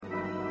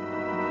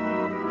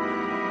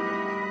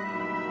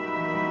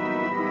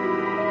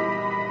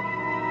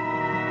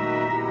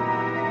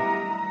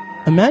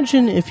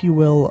Imagine, if you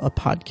will, a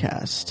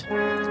podcast.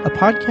 A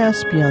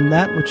podcast beyond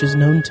that which is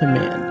known to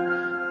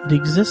man. It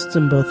exists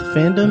in both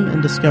fandom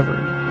and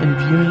discovery, in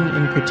viewing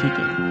and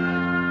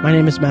critiquing. My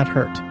name is Matt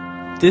Hurt.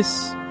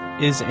 This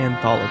is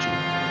Anthology.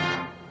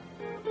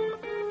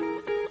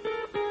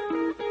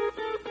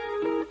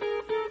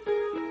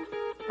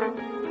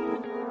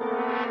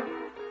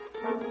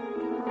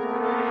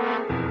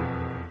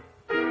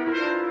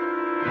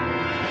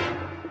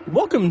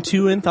 Welcome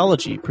to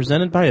Anthology,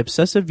 presented by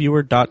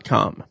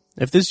ObsessiveViewer.com.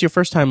 If this is your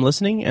first time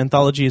listening,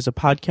 Anthology is a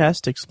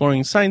podcast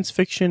exploring science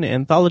fiction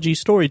anthology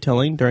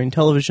storytelling during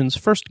television's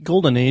first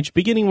golden age,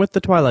 beginning with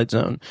The Twilight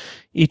Zone.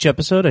 Each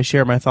episode, I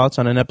share my thoughts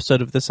on an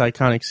episode of this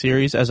iconic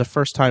series as a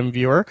first-time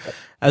viewer,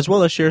 as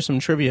well as share some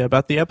trivia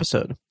about the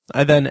episode.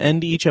 I then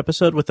end each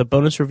episode with a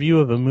bonus review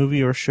of a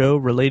movie or show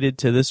related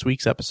to this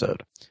week's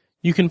episode.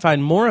 You can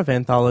find more of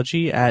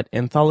Anthology at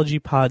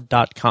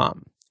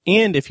anthologypod.com.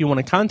 And if you want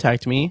to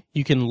contact me,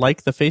 you can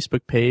like the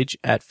Facebook page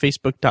at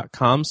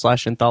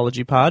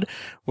facebook.com/anthologypod,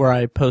 where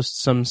I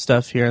post some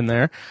stuff here and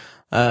there.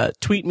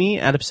 Tweet me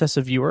at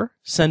ObsessiveViewer,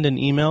 send an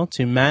email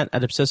to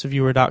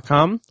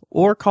matt@obsessiveviewer.com,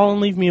 or call and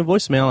leave me a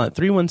voicemail at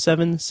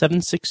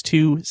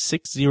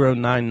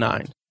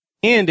 317-762-6099.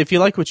 And if you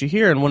like what you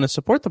hear and want to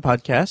support the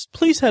podcast,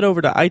 please head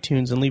over to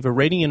iTunes and leave a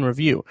rating and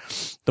review.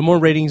 The more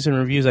ratings and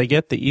reviews I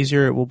get, the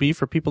easier it will be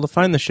for people to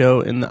find the show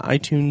in the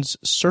iTunes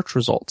search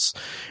results.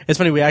 It's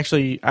funny, I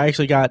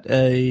actually got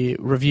a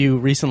review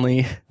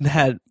recently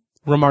that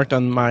remarked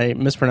on my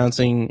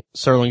mispronouncing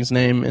Serling's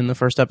name in the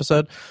first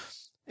episode.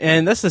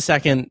 And that's the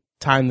second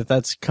time that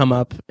that's come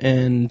up.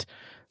 And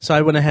so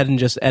I went ahead and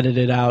just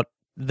edited out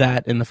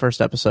that in the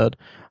first episode.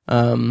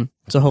 So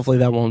hopefully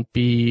that won't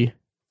be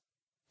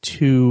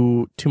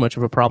too much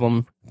of a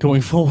problem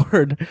going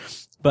forward,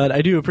 but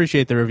I do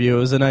appreciate the review. It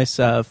was a nice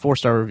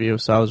 4-star review,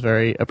 so I was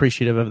very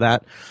appreciative of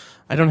that.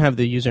 I don't have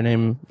the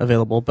username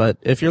available, but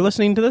if you're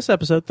listening to this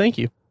episode, thank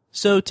you.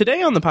 So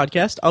today on the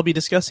podcast, I'll be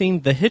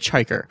discussing The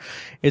Hitch-Hiker.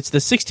 It's the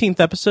 16th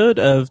episode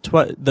of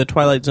the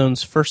Twilight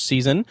Zone's first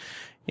season,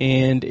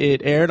 and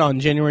it aired on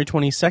January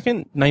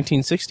 22nd,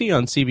 1960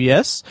 on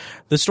CBS.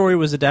 The story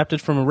was adapted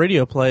from a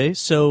radio play,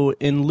 so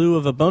in lieu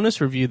of a bonus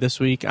review this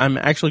week, I'm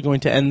actually going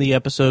to end the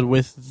episode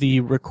with the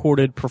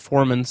recorded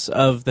performance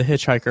of The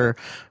Hitch-Hiker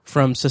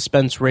from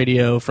Suspense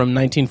Radio from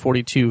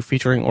 1942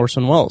 featuring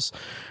Orson Welles.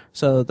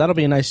 So that'll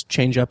be a nice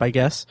change up, I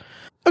guess.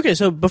 Okay,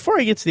 so before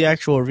I get to the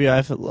actual review, I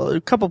have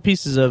a couple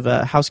pieces of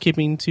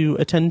housekeeping to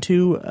attend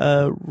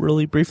to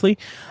really briefly.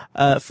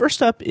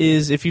 First up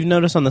is, if you've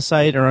noticed on the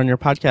site or on your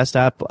podcast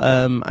app,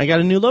 I got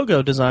a new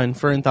logo design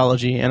for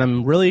Anthology, and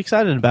I'm really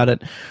excited about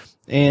it.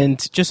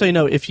 And just so you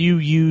know, if you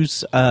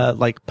use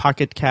like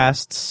Pocket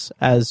Casts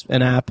as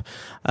an app,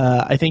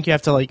 I think you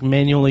have to like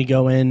manually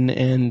go in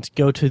and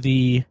go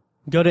to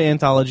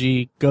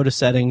Anthology, go to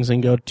Settings,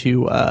 and go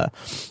to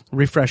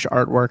Refresh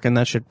Artwork, and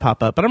that should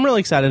pop up. But I'm really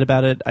excited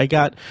about it. I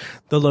got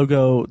the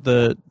logo,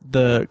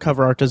 the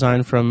cover art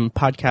design from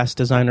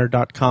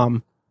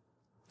podcastdesigner.com.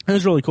 It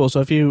was really cool.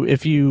 So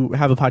if you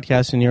have a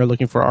podcast and you're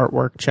looking for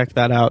artwork, check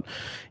that out.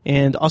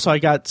 And also I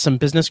got some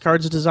business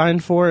cards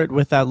designed for it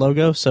with that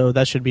logo, so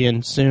that should be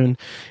in soon.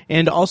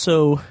 And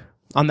also,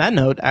 on that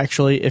note,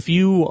 actually, if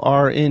you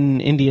are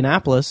in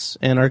Indianapolis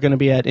and are going to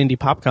be at Indie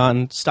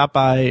PopCon, stop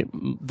by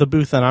the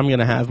booth that I'm going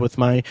to have with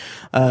my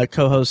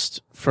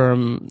co-host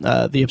from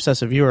the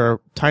Obsessive Viewer,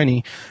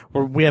 Tiny.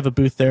 We have a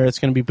booth there. It's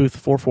going to be booth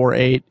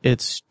 448.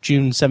 It's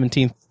June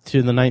 17th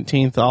to the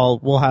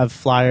 19th. We'll have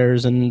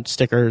flyers and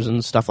stickers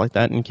and stuff like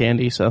that and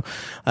candy. So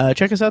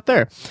check us out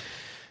there.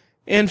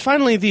 And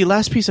finally, the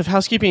last piece of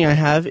housekeeping I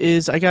have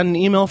is I got an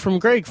email from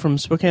Greg from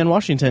Spokane,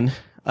 Washington.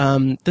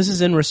 This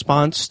is in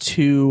response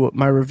to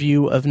my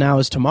review of Now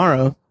is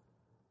Tomorrow,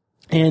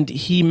 and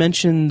he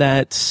mentioned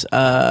that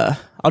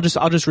I'll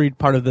just read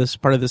part of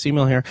this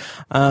email here.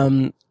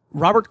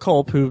 Robert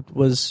Culp, who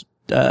was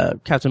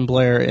Captain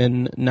Blair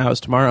in Now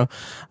is Tomorrow,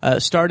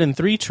 starred in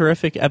 3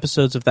 terrific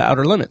episodes of The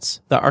Outer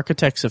Limits: The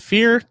Architects of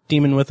Fear,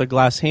 Demon with a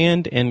Glass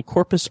Hand, and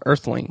Corpus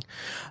Earthling.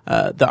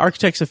 The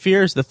Architects of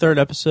Fear is the 3rd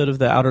episode of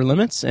The Outer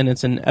Limits, and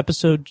it's an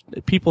episode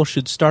people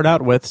should start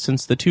out with,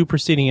 since the 2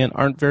 preceding it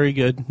aren't very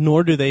good,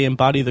 nor do they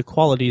embody the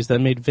qualities that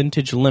made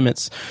Vintage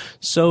Limits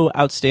so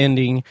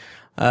outstanding,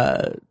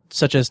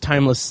 such as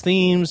timeless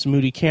themes,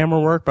 moody camera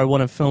work by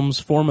one of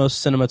film's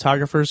foremost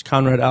cinematographers,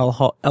 Conrad L.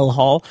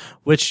 Hall,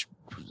 which,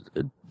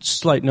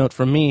 slight note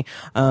from me,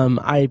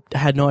 I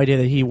had no idea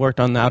that he worked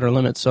on The Outer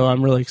Limits, so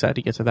I'm really excited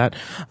to get to that.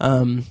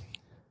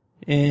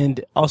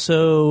 And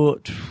also,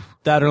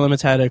 The Outer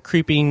Limits had a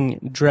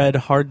creeping dread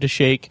hard to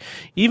shake,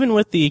 even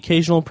with the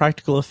occasional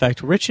practical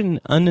effect, rich in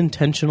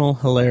unintentional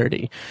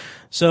hilarity.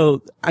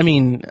 So, I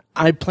mean,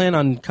 I plan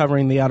on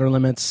covering The Outer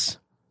Limits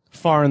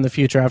far in the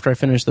future after I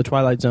finish The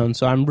Twilight Zone,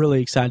 so I'm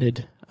really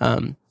excited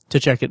to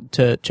check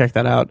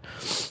that out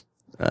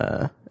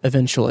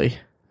eventually.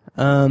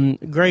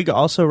 Greg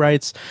also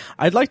writes,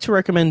 I'd like to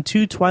recommend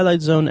 2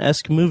 Twilight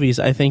Zone-esque movies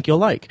I think you'll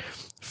like.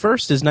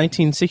 First is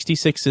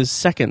 1966's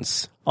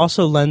Seconds,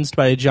 also lensed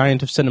by a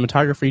giant of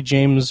cinematography,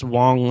 James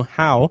Wong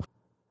Howe.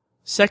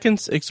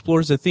 Seconds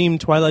explores a theme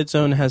Twilight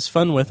Zone has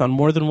fun with on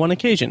more than one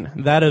occasion,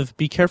 that of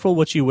be careful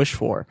what you wish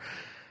for.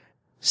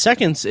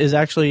 Seconds is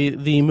actually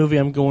the movie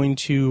I'm going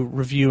to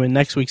review in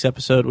next week's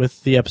episode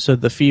with the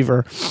episode The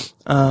Fever,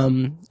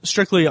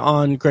 strictly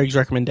on Greg's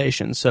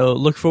recommendation. So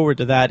look forward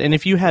to that. And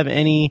if you have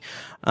any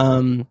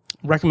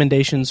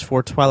recommendations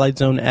for Twilight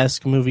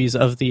Zone-esque movies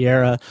of the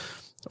era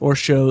or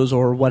shows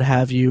or what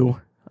have you,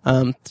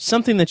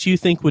 something that you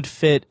think would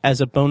fit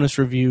as a bonus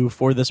review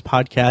for this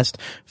podcast,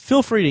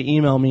 feel free to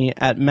email me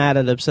at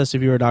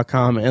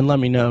matt@obsessiveviewer.com and let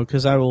me know,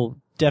 because I will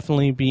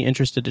definitely be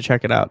interested to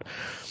check it out.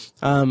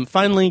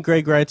 Finally,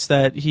 Greg writes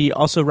that he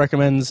also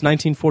recommends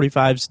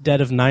 1945's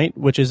Dead of Night,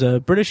 which is a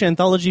British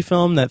anthology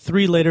film that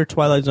 3 later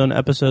Twilight Zone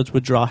episodes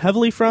would draw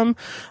heavily from.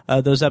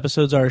 Those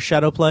episodes are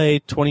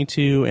Shadowplay,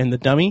 22, and The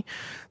Dummy.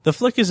 The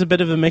flick is a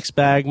bit of a mixed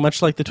bag,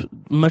 much like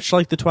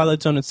the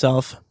Twilight Zone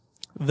itself,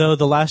 though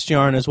the last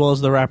yarn as well as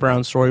the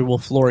wraparound story will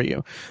floor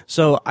you.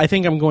 So I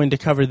think I'm going to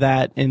cover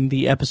that in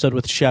the episode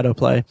with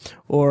Shadowplay,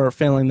 or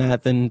failing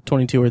that, then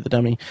 22 or The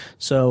Dummy.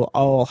 So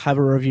I'll have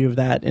a review of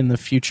that in the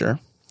future.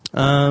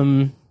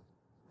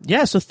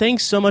 So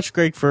thanks so much,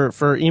 Greg,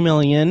 for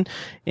emailing in.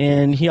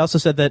 And he also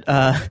said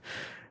that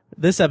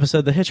this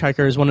episode, The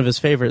Hitch-Hiker, is one of his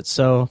favorites,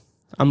 so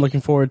I'm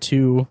looking forward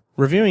to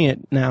reviewing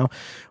it now,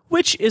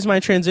 which is my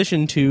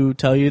transition to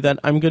tell you that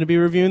I'm going to be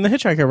reviewing The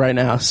Hitch-Hiker right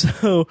now.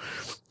 So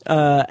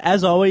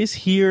as always,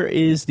 here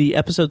is the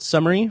episode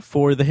summary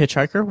for The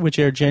Hitch-Hiker, which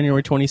aired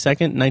January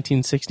 22nd,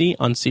 1960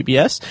 on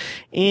CBS.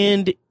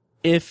 And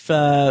if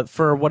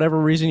for whatever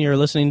reason you're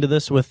listening to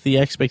this with the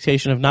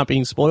expectation of not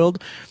being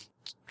spoiled,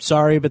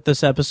 sorry, but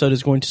this episode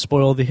is going to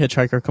spoil The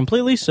Hitch-Hiker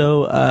completely,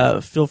 so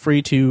feel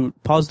free to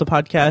pause the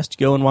podcast,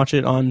 go and watch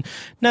it on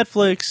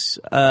Netflix,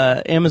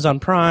 Amazon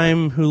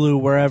Prime, Hulu,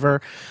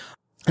 wherever,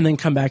 and then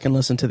come back and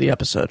listen to the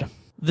episode.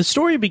 The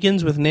story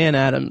begins with Nan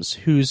Adams,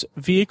 whose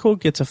vehicle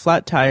gets a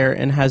flat tire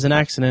and has an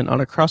accident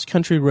on a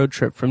cross-country road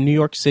trip from New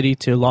York City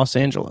to Los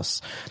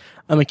Angeles.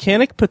 A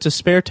mechanic puts a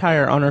spare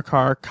tire on her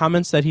car,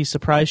 comments that he's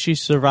surprised she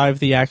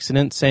survived the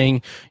accident,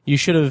 saying, you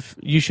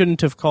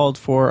shouldn't have called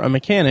for a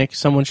mechanic,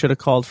 someone should have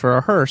called for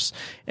a hearse,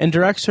 and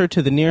directs her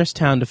to the nearest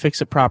town to fix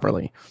it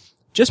properly.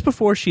 Just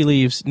before she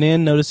leaves,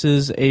 Nan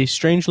notices a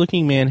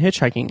strange-looking man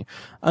hitchhiking.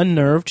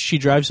 Unnerved, she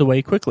drives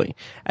away quickly.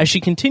 As she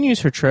continues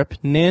her trip,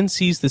 Nan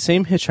sees the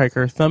same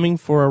hitchhiker thumbing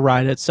for a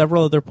ride at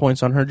several other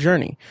points on her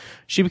journey.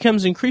 She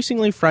becomes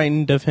increasingly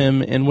frightened of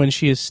him, and when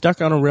she is stuck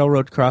on a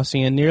railroad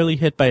crossing and nearly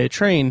hit by a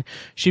train,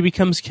 she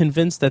becomes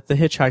convinced that the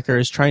hitchhiker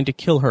is trying to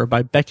kill her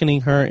by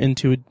beckoning her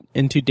into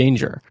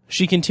danger.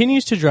 She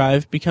continues to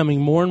drive,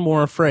 becoming more and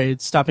more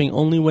afraid, stopping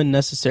only when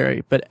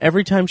necessary, but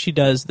every time she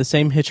does, the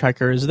same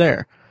hitchhiker is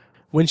there.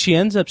 When she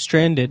ends up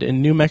stranded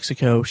in New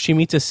Mexico, she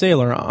meets a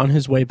sailor on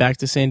his way back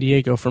to San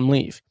Diego from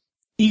leave.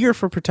 Eager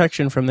for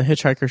protection from the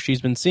hitchhiker she's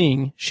been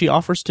seeing, she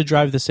offers to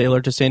drive the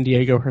sailor to San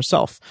Diego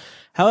herself.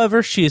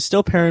 However, she is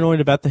still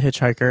paranoid about the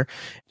hitchhiker,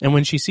 and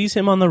when she sees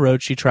him on the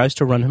road, she tries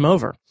to run him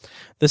over.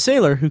 The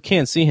sailor, who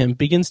can't see him,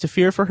 begins to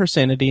fear for her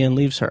sanity and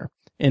leaves her.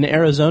 In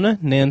Arizona,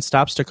 Nan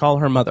stops to call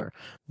her mother.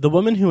 The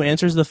woman who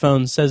answers the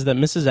phone says that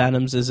Mrs.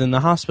 Adams is in the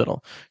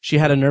hospital. She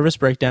had a nervous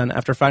breakdown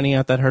after finding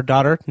out that her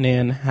daughter,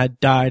 Nan, had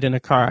died in a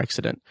car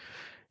accident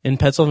in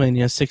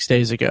Pennsylvania 6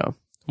 days ago,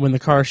 when the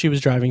car she was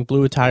driving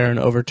blew a tire and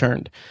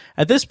overturned.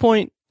 At this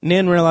point,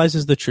 Nan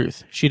realizes the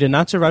truth. She did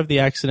not survive the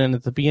accident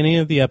at the beginning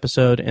of the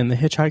episode, and the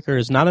hitchhiker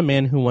is not a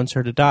man who wants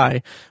her to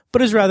die,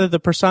 but is rather the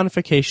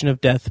personification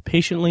of death,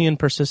 patiently and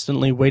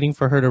persistently waiting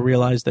for her to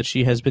realize that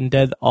she has been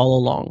dead all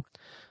along.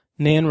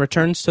 Nan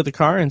returns to the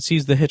car and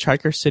sees the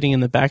hitchhiker sitting in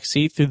the back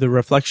seat through the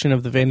reflection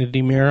of the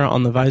vanity mirror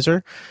on the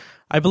visor.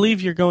 "I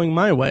believe you're going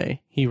my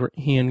way," he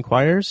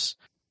inquires.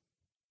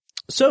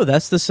 So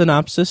that's the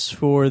synopsis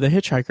for The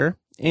Hitchhiker,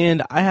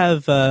 and I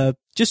have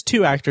just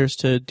 2 actors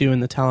to do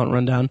in the talent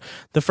rundown,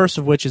 the first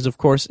of which is, of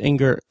course,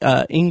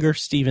 Inger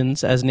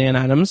Stevens as Nan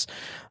Adams.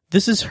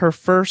 This is her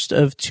first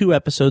of 2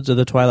 episodes of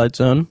The Twilight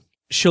Zone.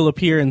 She'll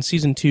appear in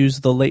Season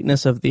 2's The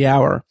Lateness of the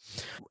Hour.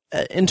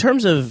 In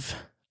terms of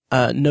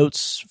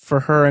notes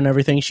for her and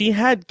everything, she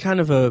had kind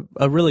of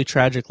a really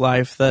tragic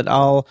life that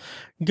I'll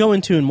go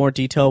into in more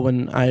detail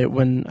when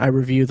I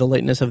review The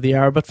Lateness of the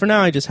Hour. But for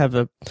now, I just have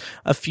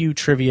a few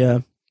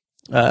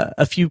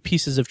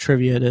pieces of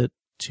trivia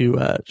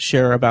to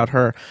share about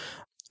her.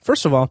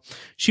 First of all,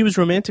 she was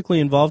romantically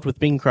involved with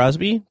Bing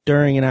Crosby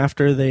during and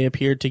after they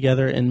appeared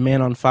together in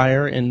Man on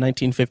Fire in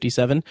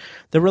 1957.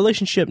 The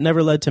relationship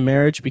never led to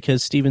marriage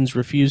because Stevens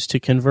refused to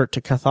convert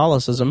to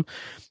Catholicism.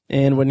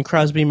 And when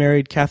Crosby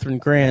married Catherine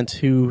Grant,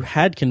 who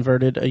had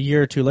converted a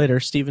year or 2 later,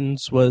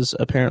 Stevens was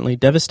apparently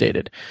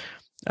devastated.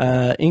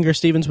 Inger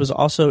Stevens was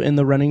also in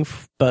the running,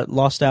 but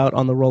lost out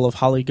on the role of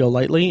Holly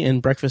Golightly in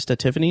Breakfast at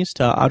Tiffany's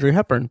to Audrey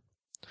Hepburn.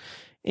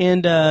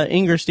 And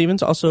Inger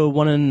Stevens also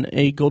won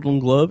a Golden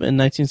Globe in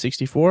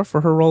 1964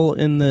 for her role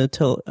in the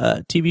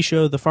TV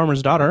show The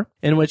Farmer's Daughter,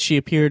 in which she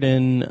appeared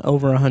in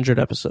over 100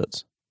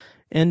 episodes.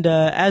 And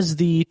as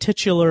the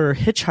titular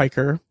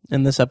hitchhiker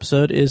in this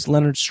episode is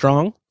Leonard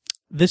Strong.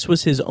 this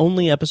was his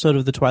only episode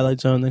of The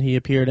Twilight Zone that he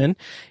appeared in,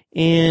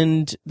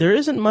 and there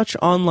isn't much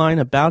online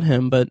about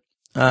him, but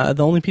the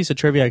only piece of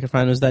trivia I could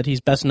find is that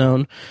he's best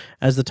known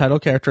as the title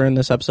character in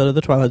this episode of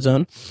The Twilight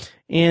Zone,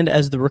 and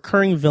as the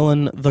recurring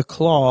villain, The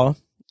Claw,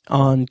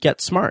 on Get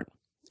Smart.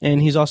 And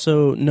he's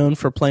also known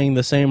for playing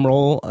the same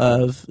role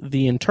of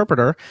the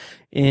interpreter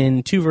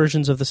in 2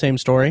 versions of the same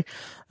story,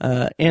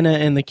 Anna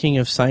and the King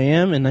of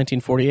Siam in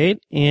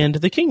 1948, and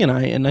The King and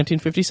I in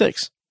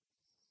 1956.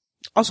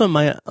 Also,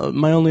 my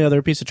only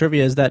other piece of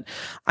trivia is that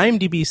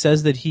IMDb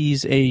says that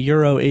he's a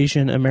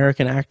Euro-Asian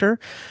American actor,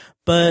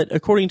 but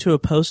according to a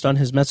post on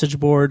his message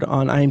board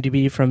on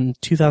IMDb from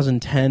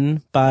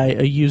 2010 by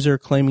a user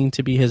claiming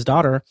to be his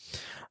daughter,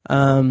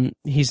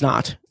 he's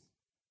not.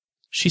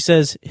 She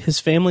says, his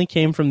family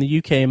came from the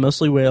UK,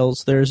 mostly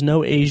Wales. There is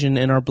no Asian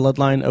in our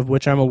bloodline of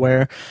which I'm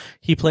aware.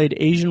 He played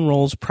Asian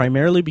roles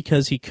primarily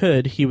because he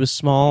could. He was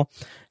small,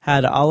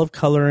 had olive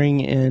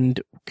coloring, and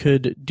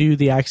could do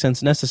the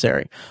accents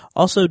necessary.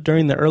 Also,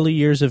 during the early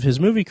years of his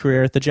movie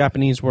career, the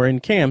Japanese were in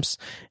camps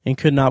and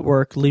could not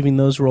work, leaving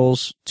those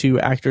roles to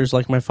actors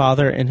like my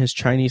father and his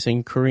Chinese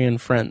and Korean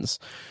friends.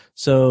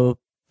 So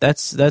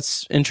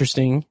that's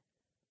interesting.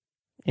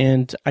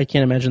 And I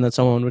can't imagine that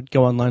someone would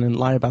go online and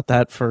lie about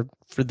that for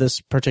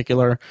this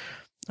particular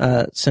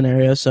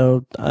scenario.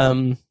 So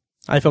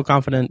I feel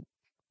confident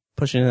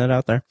pushing that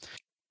out there.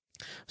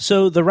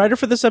 So the writer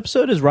for this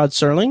episode is Rod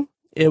Serling.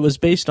 It was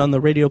based on the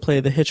radio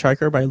play The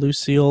Hitch-Hiker by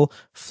Lucille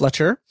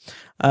Fletcher.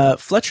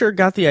 Fletcher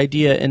got the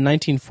idea in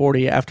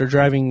 1940 after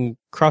driving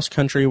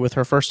cross-country with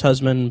her first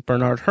husband,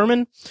 Bernard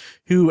Herrmann,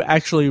 who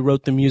actually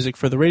wrote the music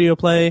for the radio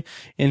play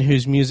and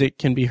whose music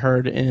can be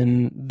heard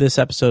in this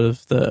episode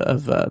of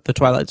the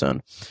Twilight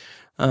Zone.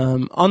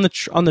 On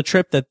the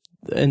trip that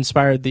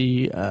inspired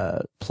the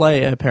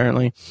play,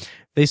 apparently,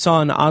 they saw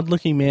an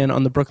odd-looking man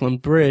on the Brooklyn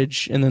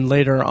Bridge and then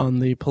later on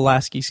the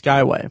Pulaski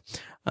Skyway.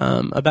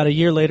 About a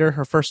year later,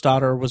 her first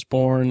daughter was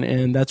born,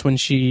 and that's when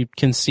she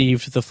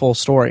conceived the full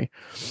story.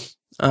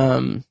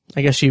 I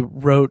guess she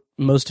wrote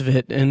most of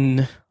it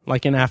in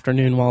like an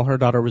afternoon while her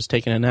daughter was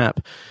taking a nap.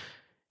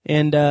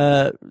 And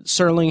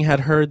Serling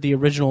had heard the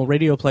original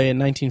radio play in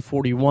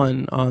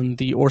 1941 on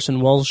the Orson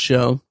Welles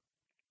show.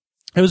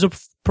 It was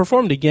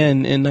performed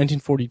again in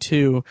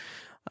 1942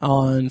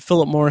 on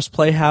Philip Morris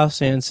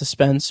Playhouse and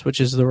Suspense,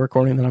 which is the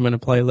recording that I'm going to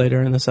play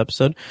later in this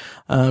episode,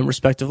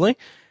 respectively.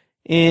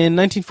 In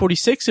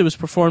 1946, it was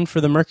performed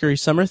for the Mercury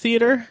Summer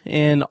Theater,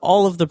 and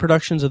all of the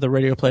productions of the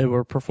radio play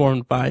were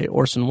performed by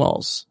Orson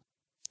Welles.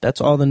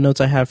 That's all the notes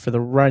I have for the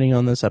writing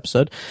on this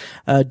episode.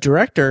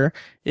 Director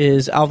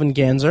is Alvin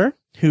Ganzer,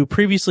 who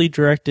previously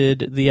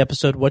directed the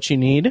episode What You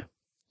Need.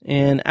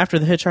 And after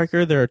The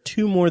Hitchhiker, there are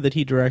 2 more that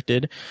he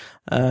directed,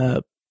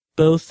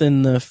 both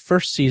in the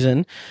first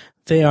season.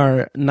 They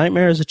are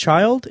Nightmare as a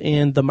Child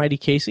and The Mighty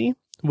Casey,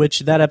 which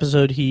that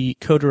episode he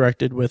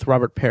co-directed with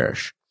Robert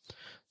Parrish.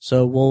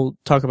 So we'll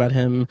talk about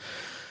him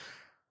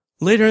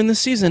later in the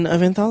season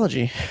of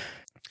Anthology.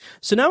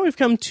 So now we've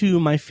come to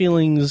my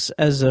feelings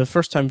as a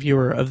first-time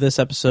viewer of this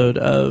episode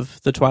of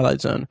The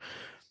Twilight Zone.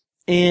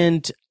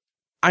 And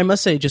I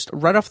must say, just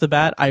right off the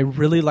bat, I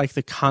really like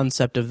the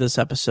concept of this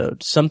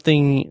episode.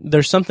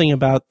 There's something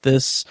about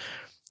this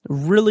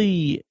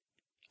really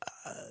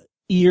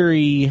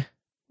eerie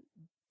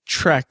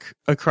trek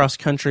across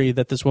country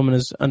that this woman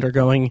is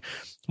undergoing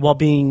while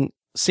being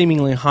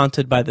seemingly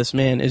haunted by this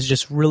man is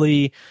just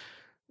really,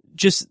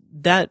 just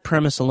that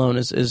premise alone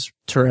is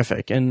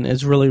terrific and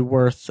is really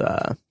worthy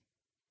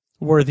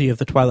of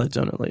the Twilight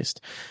Zone, at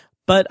least.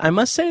 But I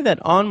must say that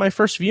on my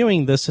first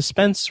viewing, the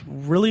suspense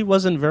really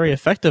wasn't very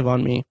effective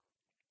on me.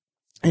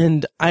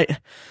 And I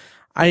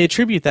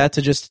attribute that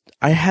to just,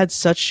 I had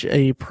such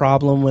a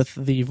problem with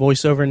the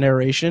voiceover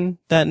narration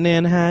that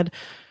Nan had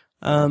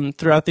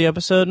throughout the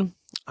episode.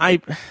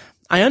 I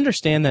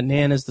understand that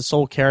Nan is the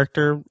sole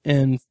character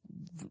and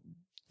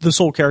the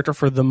sole character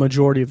for the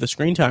majority of the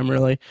screen time,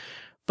 really.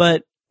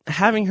 But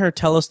having her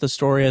tell us the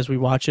story as we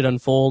watch it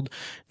unfold,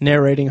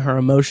 narrating her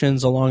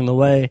emotions along the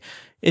way,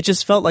 it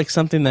just felt like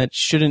something that it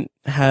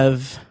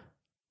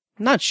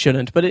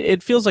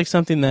feels like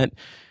something that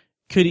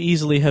could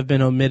easily have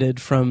been omitted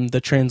from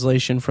the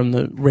translation from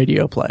the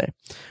radio play.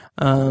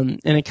 And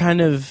it kind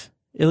of,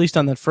 at least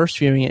on that first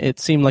viewing, it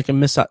seemed like a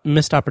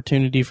missed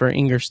opportunity for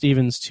Inger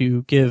Stevens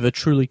to give a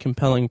truly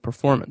compelling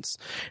performance.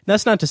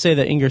 That's not to say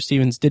that Inger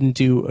Stevens didn't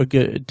do a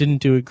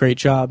great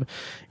job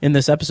in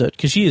this episode,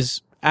 because she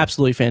is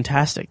absolutely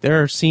fantastic.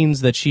 There are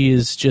scenes that she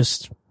is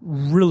just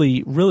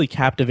really, really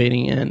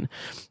captivating in,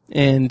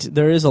 and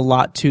there is a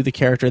lot to the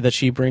character that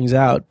she brings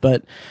out,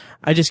 but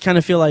I just kind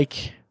of feel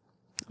like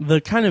the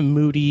kind of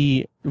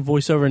moody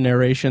voiceover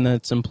narration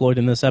that's employed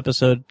in this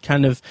episode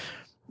kind of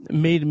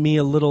made it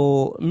a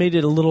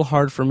little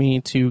hard for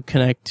me to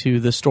connect to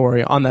the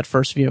story on that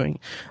first viewing.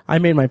 I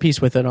made my peace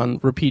with it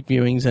on repeat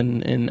viewings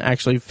and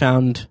actually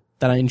found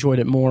that I enjoyed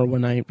it more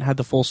when I had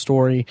the full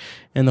story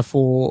and the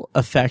full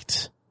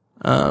effect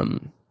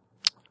going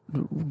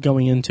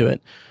into it.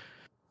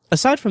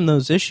 Aside from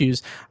those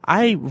issues,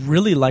 I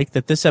really like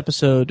that this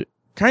episode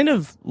kind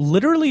of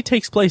literally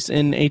takes place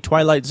in a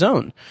Twilight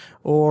Zone,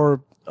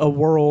 or a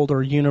world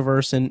or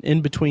universe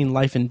in between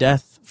life and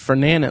death, for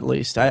Nan at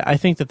least. I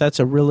think that that's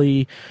a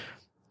really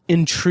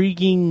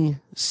intriguing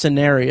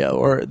scenario,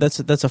 or that's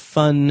a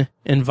fun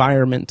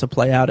environment to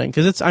play out in,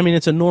 because it's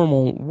a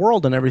normal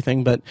world and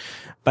everything, but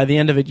by the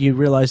end of it you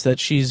realize that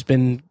she's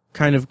been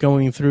kind of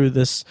going through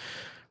this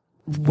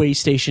way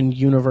station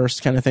universe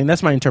kind of thing.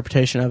 That's my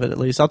interpretation of it, at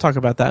least. I'll talk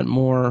about that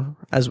more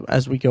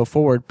as we go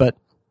forward. But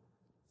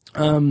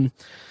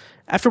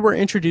after we're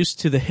introduced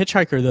to the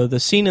hitchhiker, though, the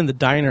scene in the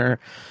diner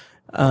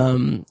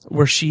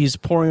where she's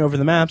poring over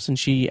the maps and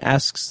she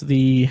asks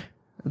the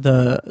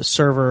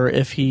server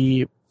if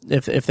they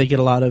get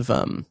a lot of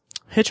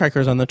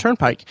hitchhikers on the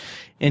turnpike,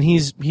 and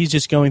he's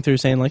just going through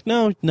saying like,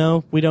 no,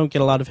 we don't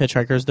get a lot of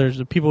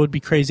hitchhikers. People would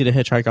be crazy to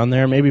hitchhike on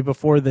there, maybe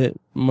before the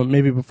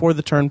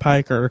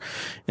turnpike or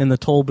in the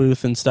toll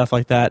booth and stuff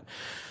like that.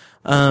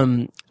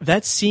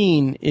 That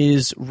scene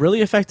is really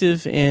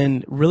effective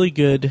and really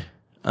good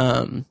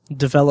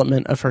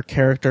development of her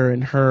character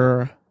and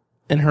her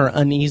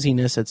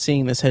uneasiness at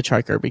seeing this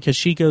hitchhiker, because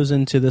she goes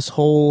into this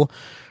whole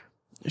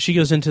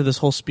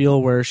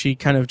spiel where she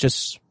kind of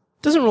just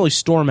doesn't really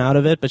storm out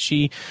of it, but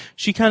she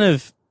kind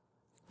of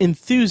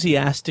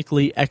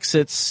enthusiastically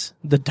exits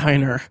the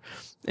diner.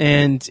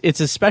 And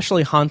it's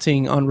especially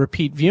haunting on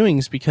repeat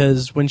viewings,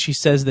 because when she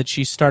says that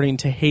she's starting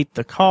to hate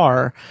the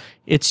car,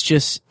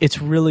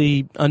 it's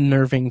really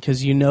unnerving,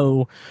 because you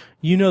know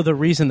the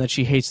reason that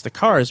she hates the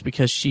car is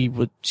because she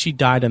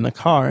died in the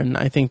car. And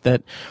I think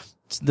that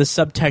the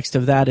subtext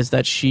of that is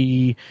that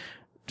she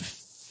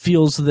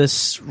feels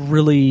this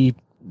really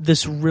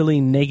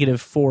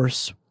negative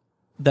force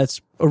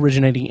that's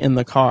originating in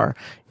the car,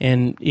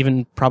 and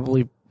even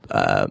probably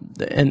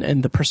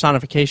and the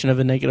personification of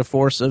a negative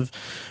force of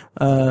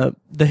the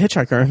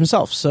hitchhiker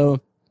himself. So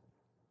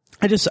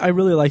I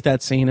really like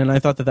that scene, and I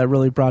thought that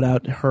really brought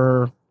out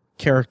her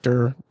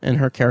character and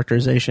her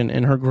characterization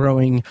and her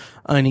growing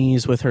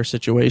unease with her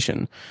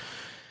situation.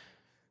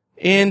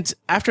 And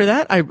after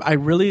that, I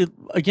really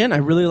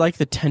like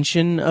the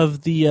tension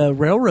of the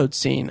railroad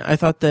scene. I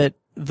thought that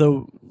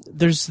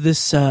there's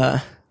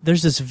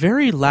this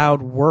very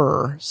loud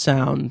whir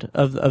sound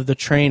of the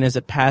train as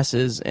it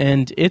passes,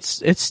 and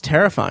it's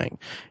terrifying.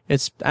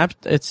 It's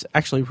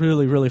actually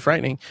really, really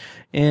frightening.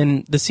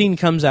 And the scene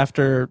comes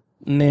after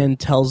Nan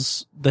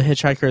tells the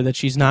hitchhiker that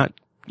she's not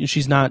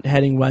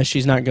heading west,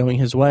 she's not going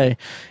his way.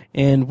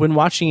 And when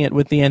watching it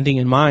with the ending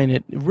in mind,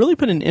 it really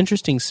put an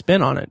interesting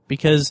spin on it,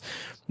 because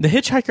the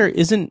hitchhiker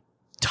isn't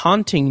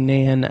taunting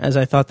Nan as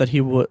I thought that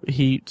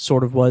he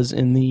sort of was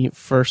in the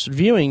first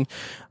viewing,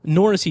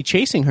 nor is he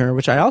chasing her,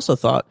 which I also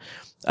thought.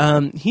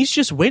 He's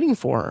just waiting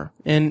for her,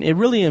 and it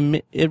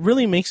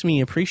really makes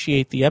me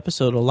appreciate the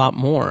episode a lot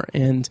more.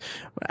 And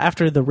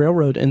after the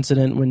railroad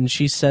incident, when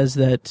she says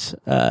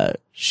that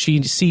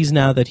she sees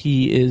now that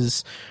he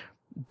is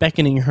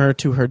beckoning her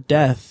to her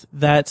death,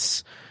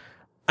 that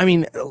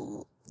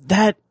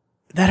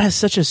has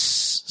such a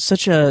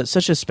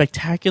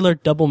spectacular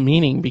double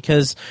meaning,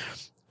 because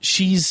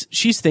she's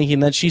thinking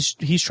that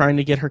he's trying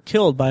to get her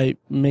killed by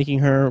making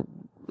her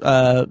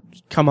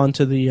come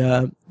onto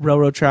the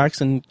railroad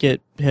tracks and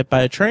get hit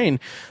by a train,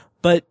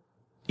 but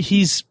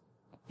he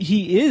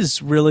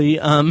is really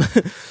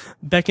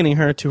beckoning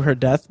her to her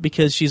death,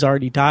 because she's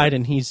already died,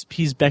 and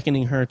he's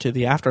beckoning her to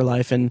the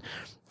afterlife. And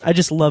I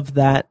just love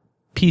that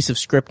piece of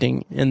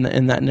scripting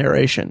in that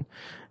narration.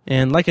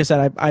 And like I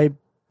said, I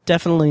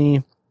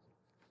definitely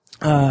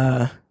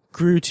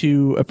grew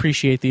to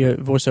appreciate the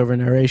voiceover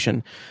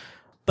narration.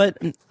 But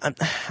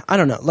I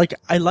don't know. Like,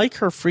 I like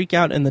her freak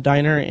out in the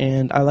diner,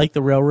 and I like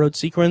the railroad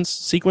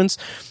sequence.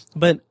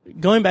 But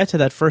going back to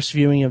that first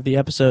viewing of the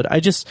episode, I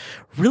just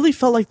really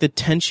felt like the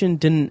tension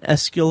didn't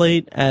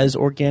escalate as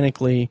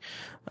organically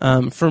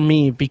for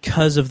me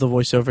because of the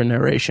voiceover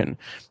narration.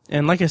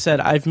 And like I said,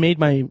 I've made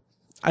my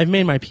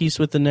peace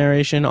with the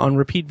narration. On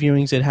repeat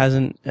viewings, it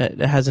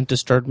hasn't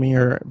disturbed me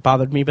or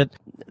bothered me. But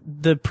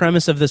the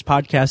premise of this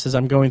podcast is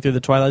I'm going through the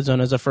Twilight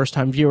Zone as a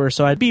first-time viewer,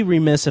 so I'd be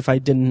remiss if I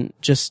didn't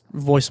just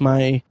voice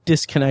my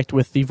disconnect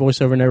with the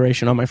voiceover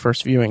narration on my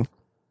first viewing.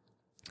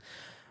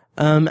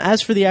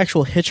 As for the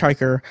actual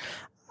hitchhiker,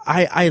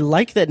 I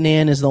like that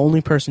Nan is the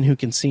only person who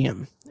can see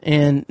him,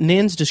 and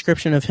Nan's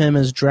description of him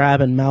as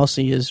drab and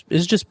mousy is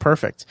just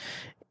perfect.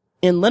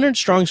 And Leonard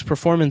Strong's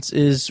performance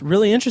is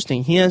really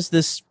interesting. He has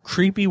this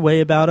creepy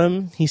way about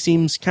him. He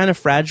seems kind of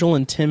fragile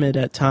and timid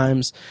at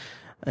times,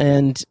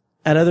 and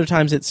at other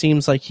times it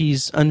seems like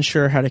he's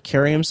unsure how to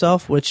carry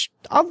himself, which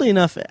oddly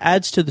enough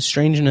adds to the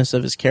strangeness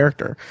of his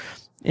character.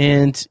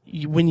 And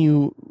when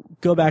you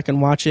go back and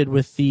watch it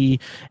with the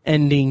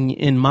ending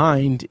in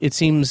mind, it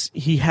seems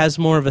he has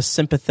more of a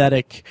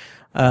sympathetic,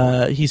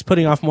 he's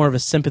putting off more of a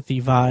sympathy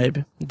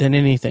vibe than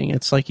anything.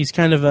 It's like he's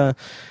kind of a,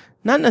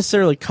 not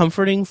necessarily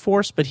comforting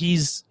force, but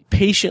he's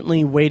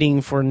patiently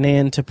waiting for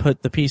Nan to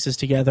put the pieces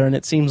together. And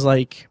it seems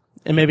like,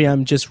 and maybe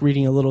I'm just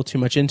reading a little too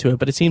much into it,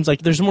 but it seems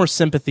like there's more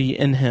sympathy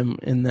in him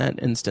in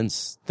that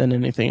instance than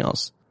anything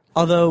else.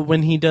 Although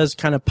when he does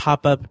kind of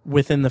pop up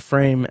within the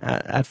frame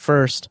at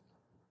first,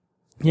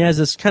 he has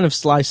this kind of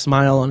sly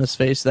smile on his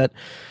face that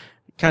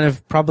kind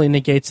of probably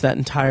negates that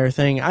entire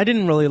thing. I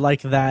didn't really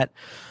like that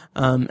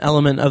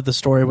element of the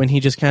story when he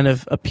just kind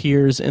of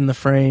appears in the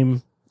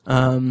frame.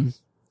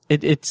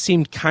 It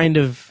seemed kind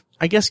of,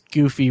 I guess,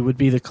 goofy would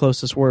be the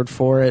closest word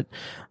for it.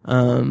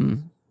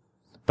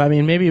 But I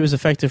mean, maybe it was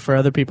effective for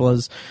other people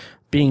as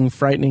being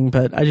frightening,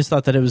 but I just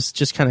thought that it was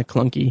just kind of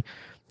clunky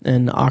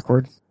and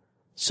awkward.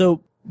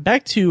 So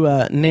back to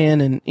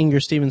Nan and Inger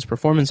Stevens'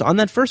 performance. On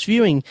that first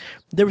viewing,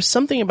 there was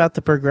something about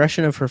the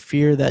progression of her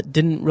fear that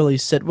didn't really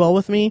sit well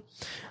with me.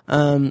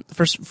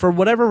 For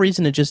whatever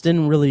reason, it just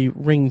didn't really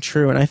ring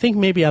true. And I think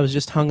maybe I was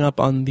just hung up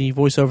on the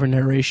voiceover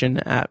narration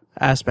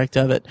aspect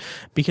of it,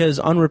 because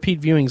on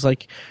repeat viewings,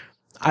 like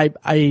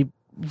I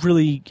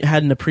really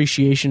had an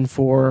appreciation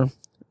for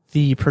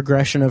the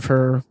progression of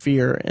her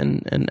fear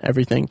and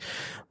everything,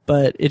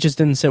 but it just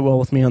didn't sit well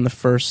with me on the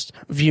first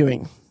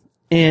viewing.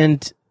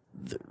 And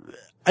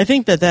I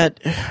think that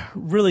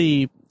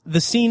really,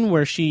 the scene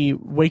where she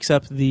wakes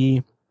up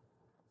the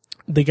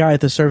guy at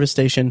the service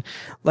station,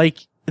 like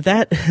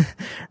that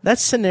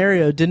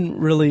scenario didn't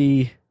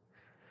really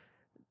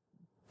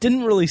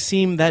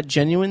seem that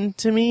genuine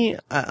to me,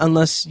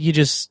 unless you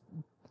just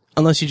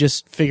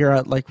figure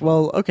out, like,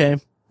 well, okay,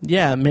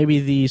 yeah, maybe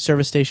the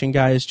service station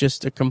guy is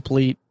just a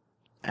complete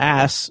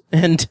ass,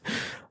 and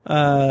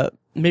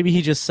maybe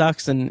he just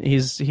sucks and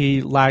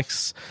he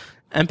lacks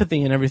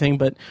empathy and everything.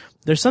 But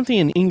there's something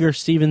in Inger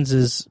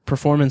Stevens'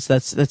 performance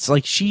that's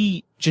like,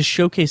 she just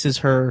showcases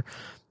her,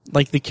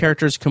 like, the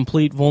character's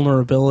complete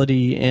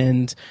vulnerability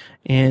and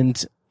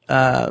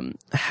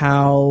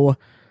how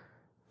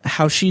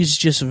she's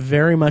just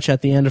very much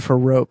at the end of her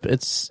rope.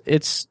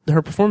 It's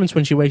her performance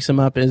when she wakes him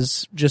up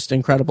is just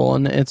incredible,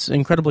 and it's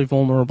incredibly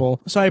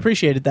vulnerable. So I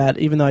appreciated that,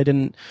 even though I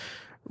didn't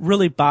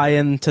really buy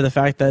into the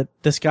fact that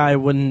this guy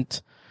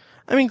wouldn't,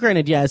 I mean,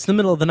 granted, yeah, it's the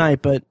middle of the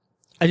night, but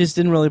I just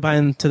didn't really buy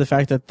into the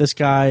fact that this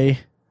guy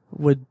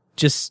would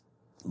just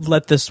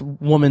let this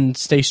woman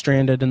stay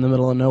stranded in the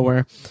middle of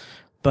nowhere.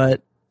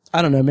 But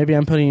I don't know, maybe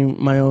I'm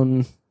putting my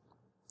own,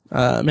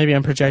 maybe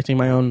I'm projecting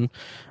my own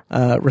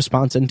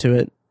response into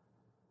it.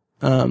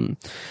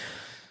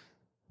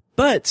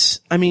 But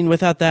I mean,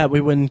 without that,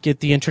 we wouldn't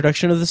get the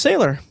introduction of the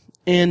sailor.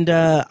 And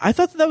I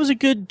thought that was a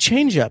good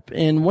change-up.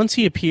 And once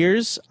he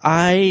appears,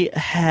 I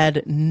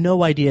had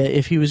no idea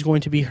if he was going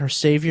to be her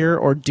savior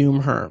or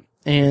doom her.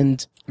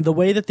 And the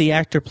way that the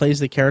actor plays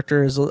the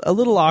character is a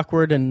little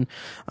awkward and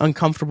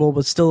uncomfortable,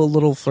 but still a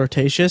little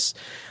flirtatious.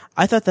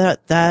 I thought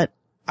that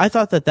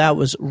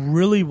was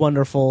really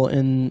wonderful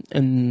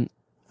and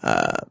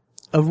a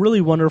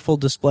really wonderful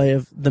display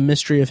of the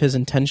mystery of his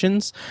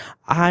intentions.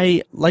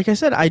 Like I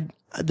said,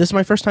 this is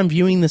my first time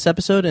viewing this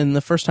episode and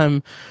the first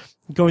time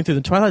going through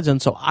the Twilight Zone,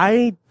 so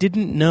I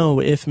didn't know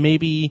if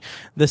maybe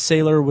the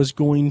sailor was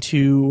going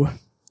to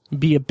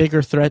be a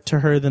bigger threat to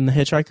her than the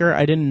hitchhiker.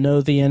 I didn't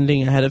know the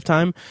ending ahead of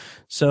time,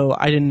 so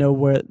I didn't know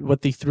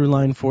what the through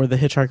line for the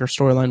hitchhiker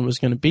storyline was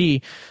going to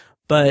be.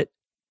 But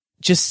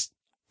just,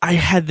 I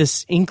had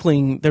this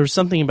inkling. There was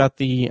something about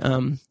the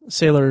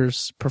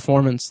sailor's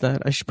performance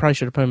that I probably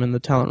should have put him in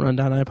the talent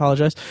rundown. I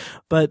apologize,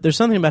 but there's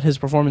something about his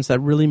performance that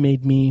really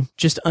made me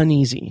just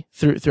uneasy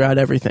throughout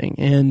everything.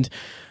 And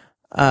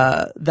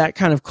that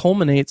kind of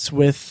culminates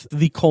with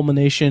the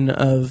culmination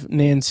of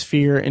Nan's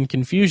fear and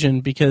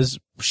confusion because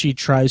she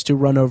tries to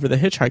run over the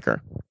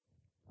hitchhiker.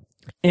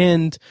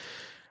 And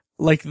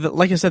like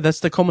I said,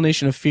 that's the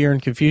culmination of fear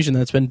and confusion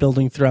that's been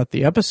building throughout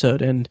the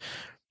episode. And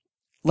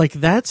like,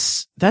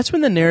 that's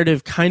when the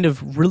narrative kind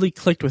of really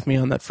clicked with me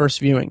on that first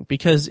viewing,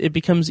 because it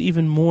becomes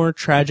even more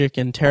tragic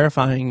and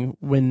terrifying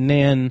when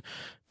Nan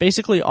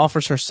basically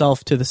offers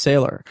herself to the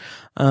sailor.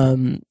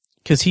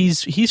 Cause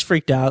he's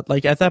freaked out.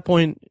 Like, at that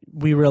point,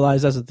 we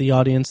realize as the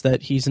audience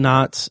that he's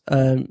not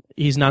a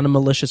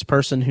malicious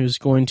person who's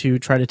going to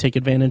try to take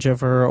advantage of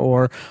her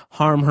or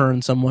harm her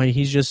in some way.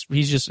 He's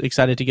just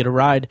excited to get a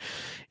ride.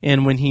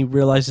 And when he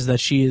realizes that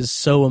she is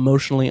so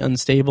emotionally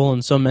unstable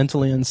and so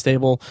mentally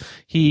unstable,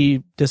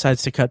 he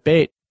decides to cut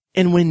bait.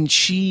 And when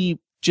she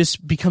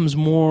just becomes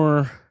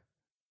more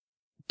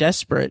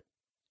desperate,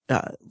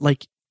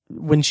 like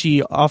when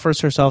she offers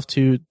herself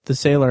to the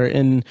sailor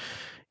in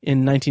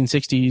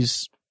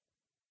 1960s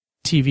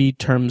TV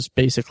terms,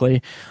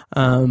 basically,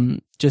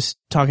 just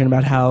talking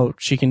about how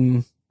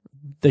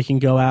they can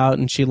go out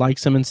and she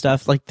likes him and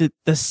stuff. Like,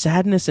 the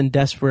sadness and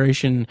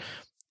desperation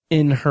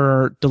in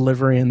her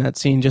delivery in that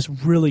scene just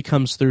really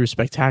comes through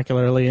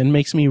spectacularly and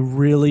makes me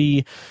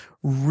really,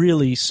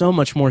 really so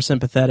much more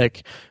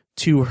sympathetic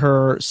to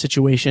her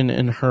situation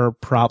and her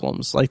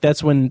problems. Like,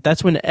 that's when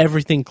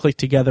everything clicked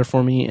together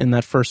for me in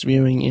that first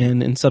viewing,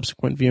 and in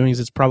subsequent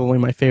viewings, it's probably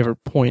my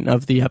favorite point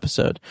of the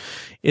episode.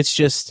 It's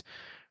just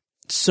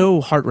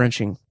so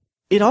heart-wrenching.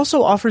 It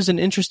also offers an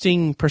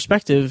interesting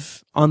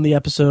perspective on the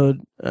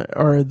episode,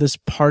 or this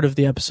part of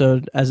the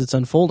episode as it's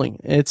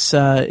unfolding. It's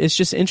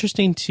just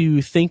interesting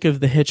to think of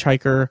the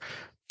hitchhiker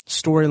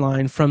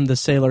storyline from the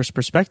sailor's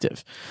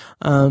perspective,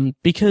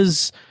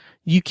 because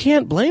you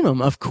can't blame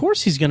him. Of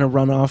course he's going to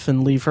run off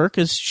and leave her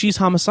because she's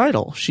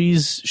homicidal.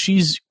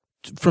 She's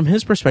from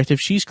his perspective,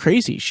 she's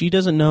crazy. She's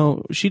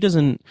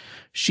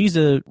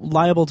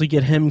liable to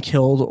get him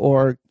killed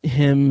or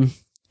him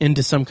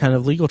into some kind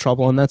of legal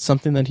trouble, and that's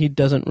something that he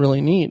doesn't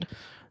really need.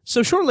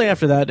 So shortly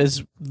after that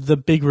is the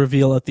big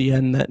reveal at the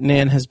end that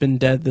Nan has been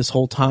dead this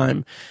whole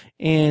time.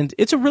 And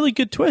it's a really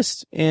good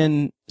twist.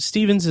 And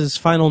Stevens'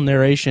 final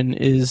narration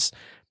is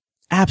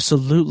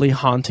absolutely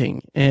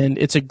haunting. And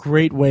it's a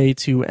great way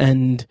to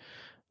end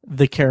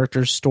the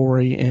character's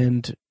story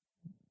and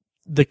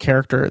the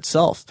character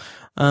itself.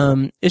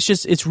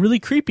 It's really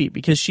creepy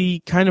because she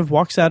kind of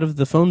walks out of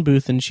the phone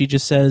booth and she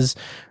just says,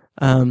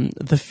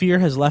 the fear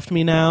has left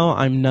me now.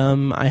 I'm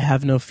numb. I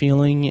have no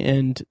feeling.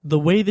 And the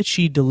way that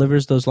she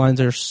delivers those lines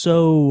are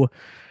so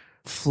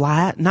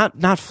flat,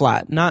 not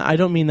flat. I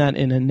don't mean that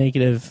in a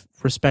negative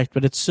respect,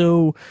 but it's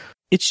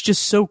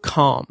just so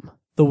calm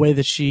the way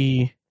that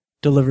she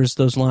delivers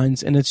those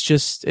lines. And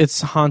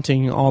it's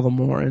haunting all the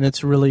more. And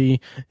it's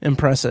really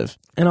impressive.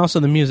 And also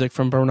the music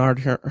from Bernard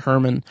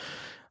Herrmann,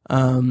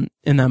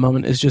 in that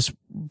moment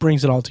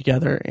brings it all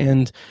together.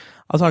 And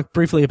I'll talk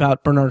briefly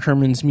about Bernard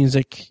Herrmann's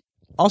music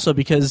also,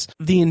 because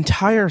the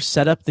entire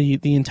setup, the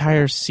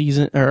entire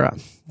season, or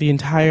the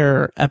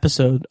entire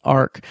episode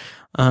arc,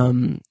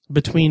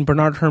 between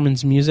Bernard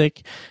Herrmann's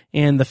music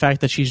and the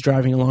fact that she's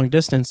driving a long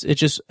distance, it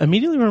just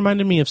immediately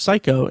reminded me of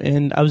Psycho,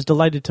 and I was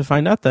delighted to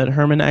find out that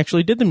Herrmann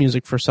actually did the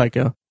music for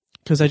Psycho,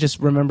 because I just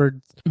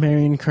remembered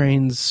Marion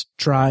Crane's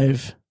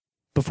drive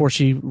before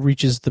she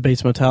reaches the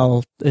Bates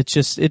Motel.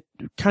 It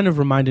kind of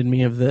reminded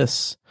me of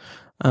this,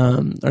 I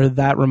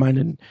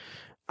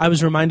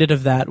was reminded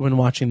of that when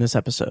watching this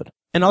episode.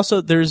 And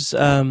also there's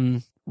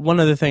one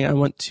other thing I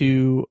want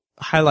to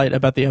highlight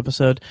about the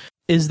episode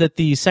is that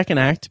the second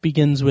act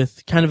begins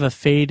with kind of a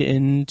fade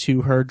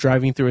into her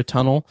driving through a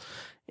tunnel,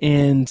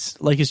 and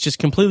it's just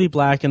completely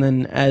black, and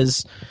then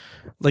as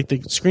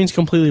the screen's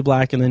completely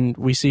black, and then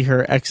we see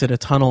her exit a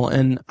tunnel.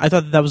 And I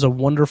thought that was a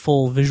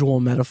wonderful visual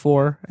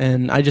metaphor,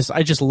 and I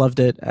just loved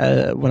it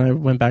when I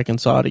went back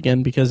and saw it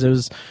again, because it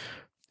was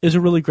a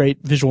really great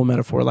visual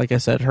metaphor. Like I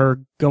said, her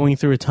going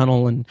through a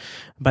tunnel, and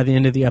by the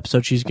end of the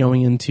episode, she's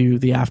going into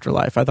the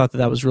afterlife. I thought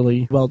that was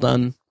really well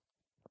done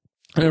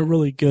and a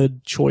really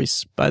good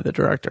choice by the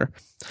director.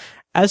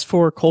 As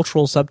for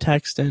cultural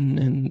subtext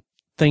and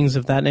things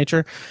of that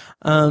nature,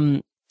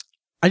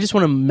 I just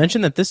want to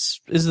mention that this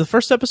is the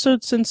first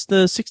episode since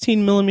the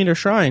 16mm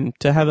Shrine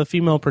to have a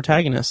female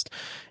protagonist.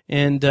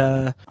 And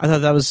I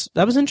thought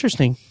that was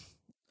interesting.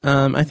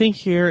 I think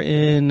here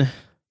in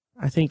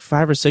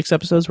 5 or 6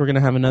 episodes, we're going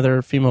to have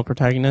another female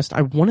protagonist.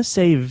 I want to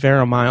say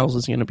Vera Miles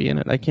is going to be in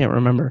it. I can't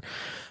remember,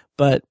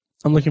 but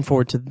I'm looking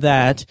forward to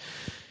that.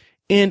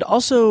 And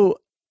also,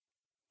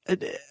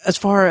 as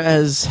far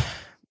as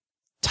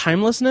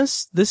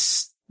timelessness,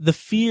 the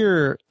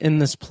fear in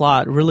this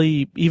plot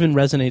really even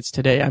resonates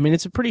today. I mean,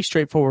 it's a pretty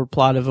straightforward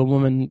plot of a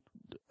woman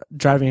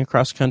driving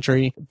across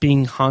country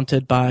being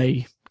haunted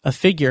by a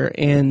figure,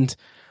 and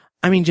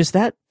I mean, just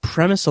that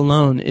premise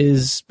alone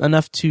is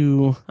enough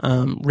to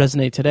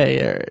resonate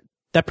today.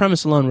 That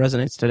premise alone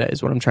resonates today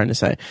is what I'm trying to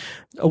say.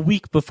 A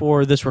week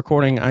before this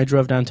recording, I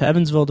drove down to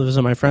Evansville to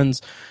visit my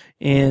friends,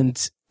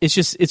 and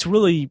it's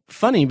really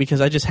funny because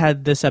I just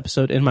had this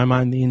episode in my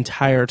mind the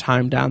entire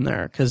time down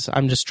there, because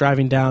I'm just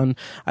driving down.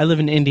 I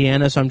live in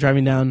Indiana, so I'm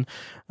driving down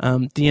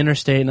the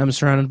interstate, and I'm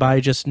surrounded by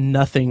just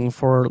nothing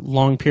for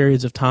long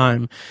periods of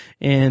time,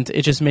 and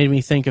it just made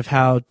me think of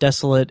how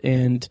desolate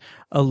and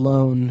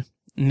alone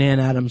Nan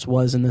Adams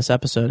was in this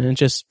episode. And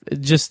just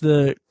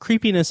the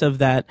creepiness of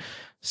that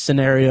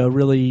scenario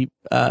really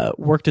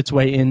worked its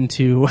way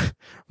into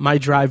my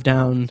drive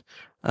down,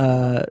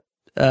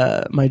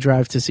 my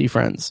drive to see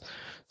friends.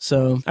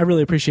 So I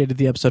really appreciated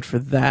the episode for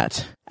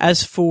that.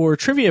 As for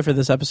trivia for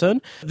this episode,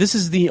 this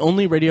is the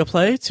only radio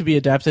play to be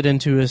adapted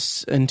into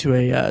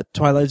a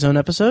Twilight Zone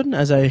episode,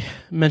 as I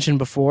mentioned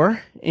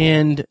before.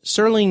 And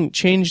Serling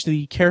changed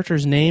the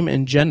character's name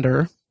and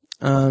gender.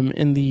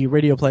 In the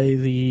radio play,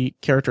 the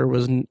character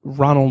was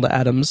Ronald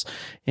Adams,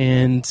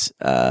 and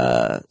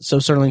so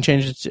Serling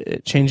changed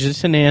it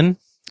to Nan,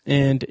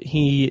 and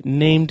he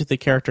named the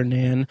character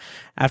Nan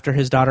after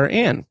his daughter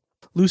Anne.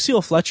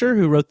 Lucille Fletcher,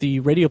 who wrote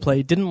the radio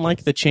play, didn't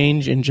like the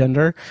change in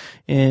gender,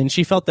 and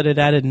she felt that it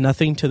added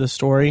nothing to the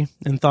story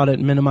and thought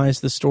it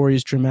minimized the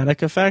story's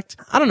dramatic effect.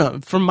 I don't know.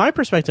 From my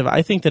perspective,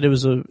 I think that it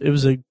was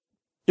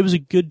a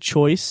good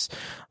choice.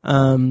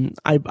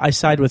 I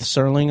side with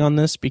Serling on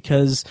this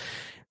because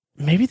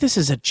maybe this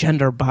is a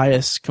gender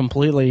bias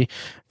completely,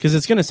 because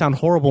it's going to sound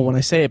horrible when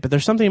I say it, but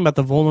there's something about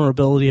the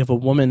vulnerability of a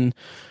woman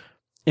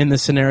in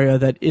this scenario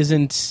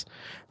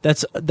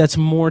that's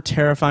more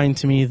terrifying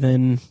to me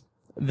than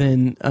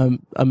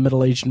a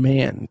middle-aged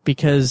man,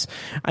 because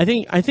I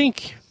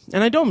think,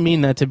 and I don't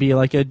mean that to be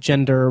like a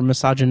gender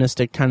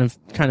misogynistic kind of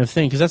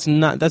thing, because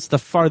that's the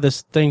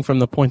farthest thing from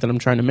the point that I'm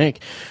trying to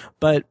make,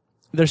 but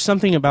there's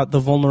something about the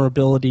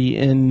vulnerability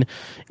in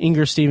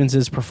Inger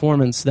Stevens'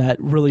 performance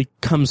that really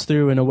comes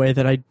through in a way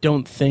that I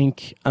don't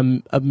think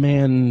a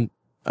man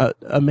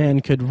a man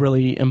could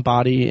really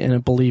embody in a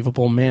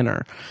believable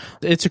manner.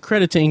 It's a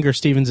credit to Inger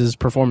Stevens'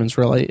 performance,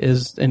 really,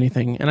 is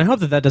anything. And I hope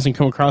that doesn't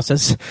come across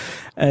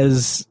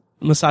as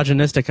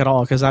misogynistic at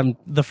all, because I'm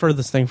the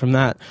furthest thing from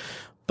that.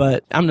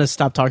 But I'm going to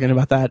stop talking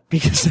about that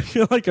because I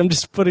feel like I'm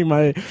just putting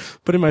my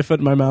foot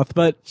in my mouth.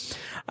 But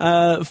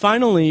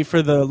finally,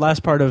 for the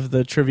last part of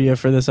the trivia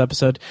for this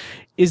episode,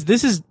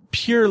 this is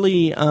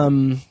purely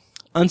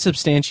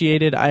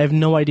unsubstantiated. I have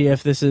no idea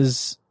if this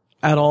is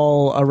at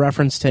all a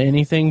reference to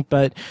anything,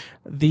 but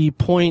the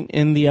point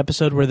in the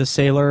episode where the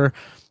sailor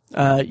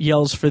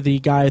yells for the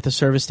guy at the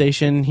service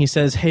station, he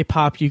says, "Hey,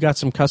 Pop, you got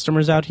some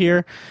customers out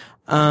here."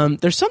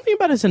 There's something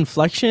about his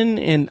inflection,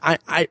 and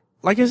I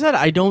like I said,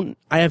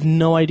 I have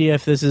no idea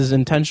if this is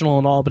intentional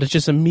at all, but it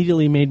just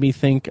immediately made me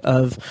think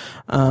of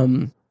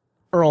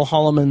Earl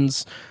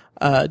Holliman's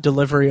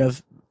delivery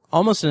of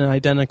almost an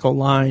identical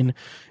line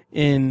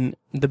in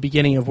the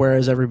beginning of Where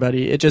Is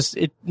Everybody?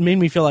 It made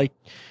me feel like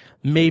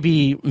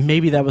maybe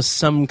that was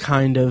some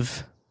kind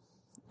of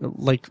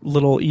like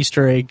little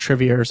Easter egg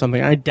trivia or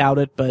something. I doubt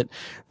it, but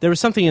there was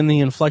something in the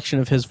inflection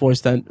of his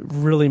voice that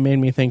really made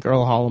me think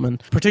Earl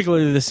Holliman,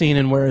 particularly the scene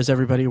in Where Is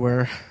Everybody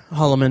where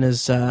Holliman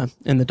is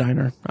in the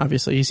diner.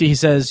 Obviously, he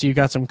says, you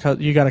got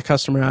a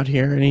customer out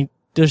here, and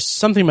there's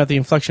something about the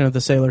inflection of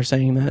the sailor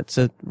saying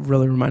that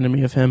really reminded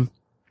me of him.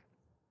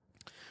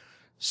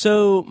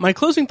 So my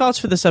closing thoughts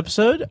for this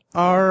episode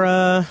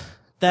are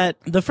that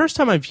the first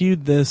time I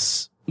viewed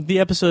this, the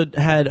episode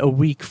had a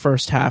weak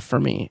first half for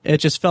me. It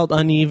just felt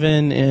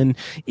uneven, and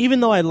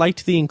even though I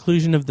liked the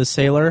inclusion of the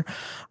sailor,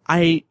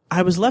 I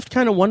was left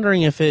kind of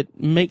wondering if it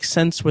makes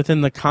sense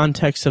within the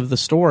context of the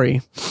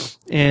story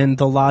and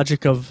the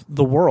logic of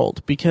the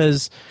world,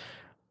 because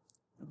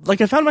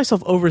like I found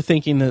myself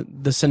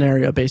overthinking the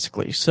scenario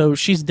basically. So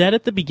she's dead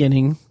at the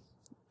beginning.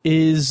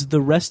 Is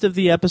the rest of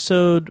the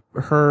episode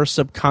her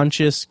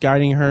subconscious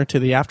guiding her to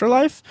the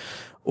afterlife?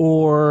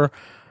 Or,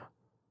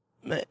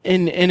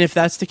 and if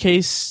that's the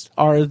case,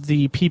 are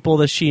the people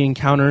that she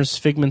encounters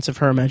figments of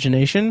her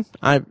imagination?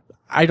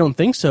 I don't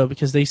think so,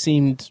 because they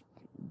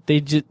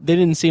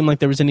didn't seem like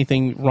there was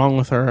anything wrong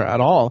with her at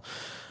all.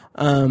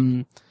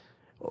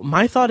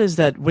 My thought is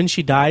that when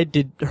she died,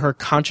 did her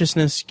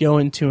consciousness go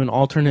into an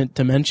alternate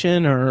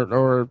dimension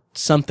or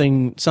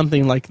something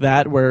like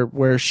that,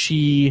 where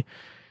she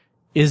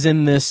is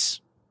in this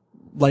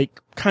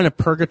like kind of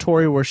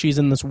purgatory, where she's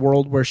in this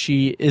world where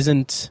she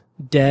isn't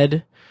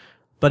dead,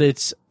 but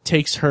it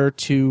takes her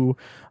to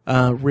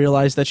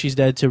realize that she's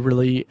dead to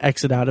really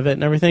exit out of it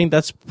and everything.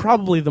 That's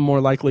probably the more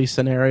likely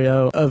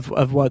scenario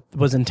of what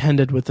was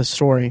intended with the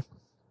story.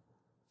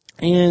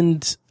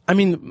 And I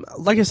mean,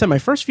 like I said, my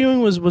first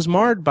viewing was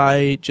marred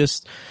by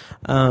just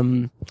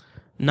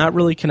not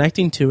really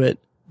connecting to it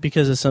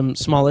because of some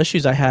small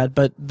issues I had.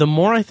 But the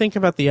more I think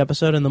about the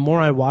episode and the more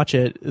I watch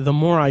it, the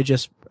more I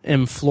just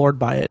am floored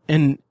by it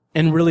and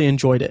really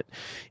enjoyed it.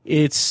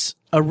 It's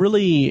a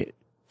really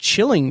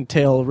chilling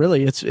tale,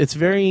 really. It's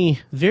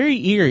very,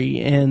 very eerie,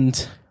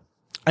 and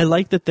I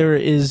like that there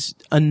is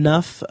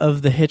enough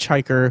of the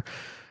hitchhiker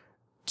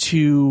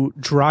to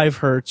drive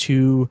her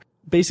to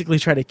basically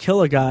try to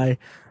kill a guy,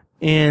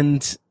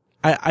 and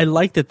I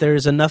like that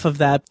there's enough of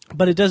that,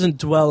 but it doesn't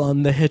dwell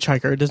on the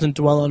hitchhiker. It doesn't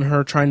dwell on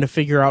her trying to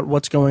figure out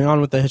what's going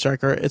on with the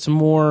hitchhiker. It's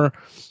more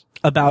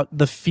about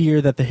the fear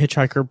that the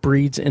hitchhiker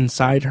breeds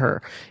inside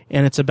her,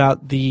 and it's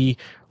about the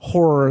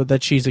horror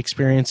that she's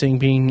experiencing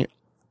being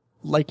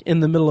like in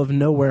the middle of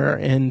nowhere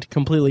and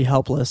completely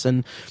helpless.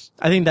 And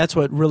I think that's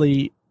what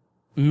really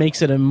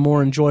makes it a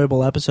more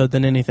enjoyable episode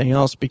than anything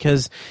else,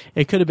 because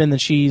it could have been that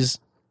she's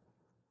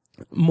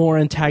more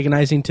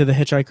antagonizing to the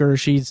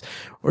hitchhiker,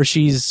 or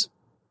she's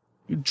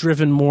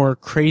driven more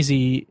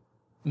crazy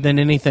than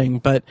anything,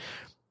 but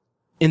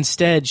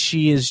instead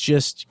she is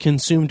just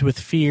consumed with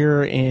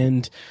fear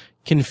and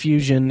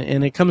confusion,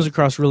 and it comes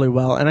across really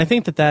well. And I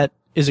think that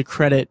is a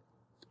credit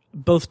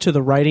both to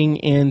the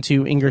writing and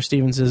to Inger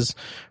Stevens'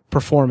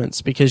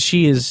 performance, because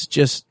she is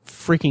just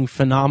freaking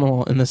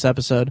phenomenal in this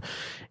episode.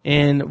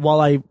 And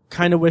while I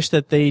kind of wish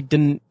that they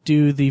didn't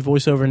do the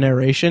voiceover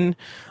narration,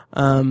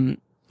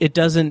 it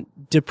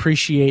doesn't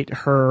depreciate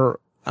her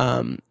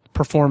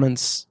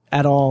performance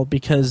at all,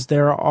 because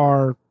there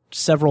are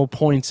several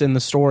points in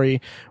the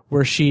story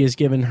where she is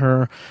given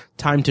her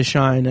time to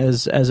shine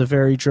as a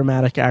very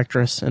dramatic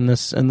actress in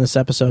this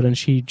episode, and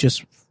she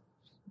just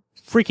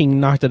freaking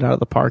knocked it out of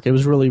the park. It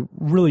was really,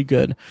 really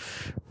good,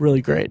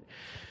 really great.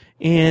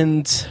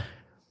 And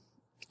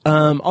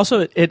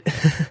also it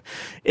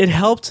it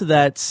helped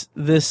that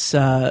this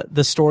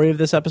the story of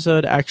this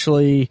episode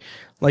actually,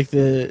 like,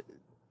 it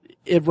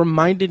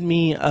reminded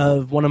me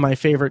of one of my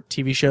favorite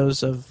TV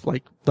shows of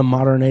like the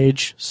modern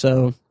age.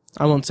 So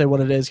I won't say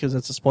what it is because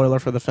it's a spoiler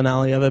for the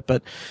finale of it.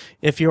 But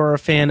if you're a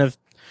fan of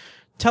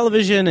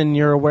television and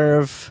you're aware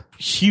of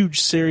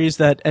huge series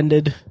that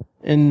ended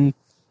in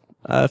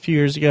a few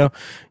years ago,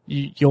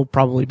 you'll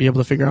probably be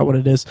able to figure out what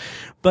it is.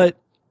 But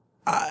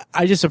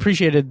I just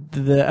appreciated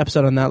the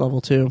episode on that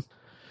level too.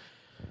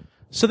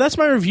 So that's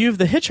my review of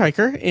The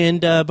Hitchhiker.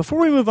 And before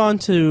we move on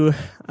to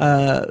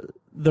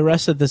the the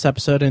rest of this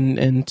episode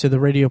and to the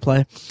radio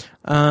play,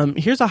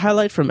 here's a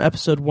highlight from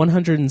episode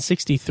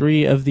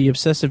 163 of The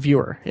Obsessive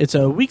Viewer. It's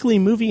a weekly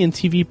movie and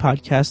TV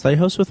podcast I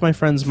host with my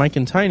friends Mike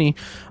and Tiny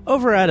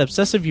over at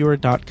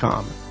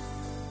obsessiveviewer.com.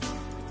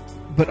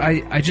 But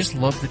I just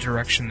love the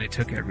direction they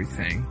took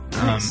everything.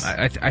 Nice.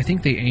 I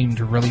think they aimed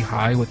really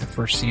high with the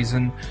first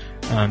season,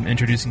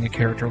 introducing a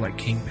character like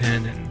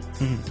Kingpin and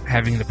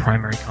having the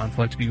primary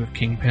conflict be with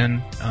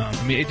Kingpin.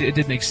 I mean, it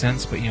did make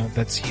sense, but you know,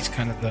 he's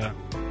kind of the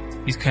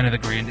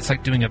grand. It's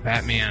like doing a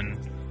Batman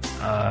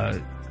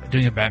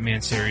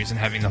series and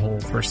having the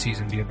whole first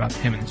season be about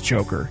him and his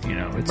Joker. You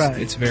know,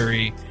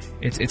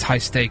 it's high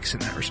stakes in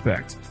that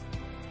respect.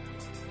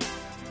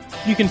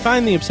 You can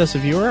find The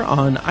Obsessive Viewer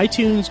on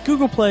iTunes,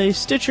 Google Play,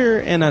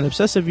 Stitcher, and at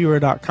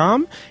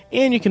obsessiveviewer.com.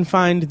 And you can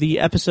find the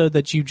episode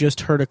that you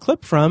just heard a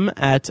clip from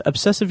at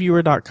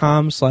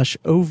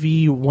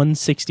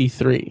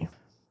obsessiveviewer.com/OV163.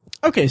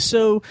 Okay,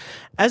 so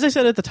as I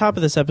said at the top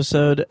of this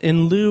episode,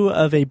 in lieu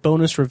of a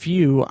bonus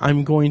review,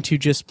 I'm going to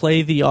just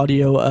play the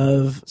audio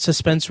of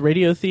Suspense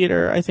Radio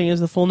Theater, I think is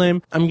the full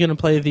name. I'm going to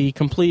play the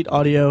complete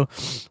audio,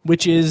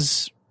 which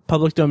is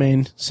public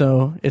domain,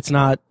 so it's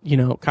not,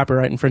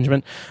 copyright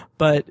infringement,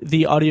 but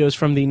the audio is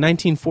from the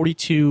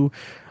 1942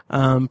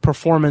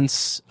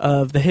 performance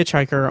of The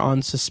Hitch-Hiker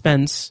on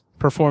Suspense,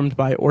 performed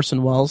by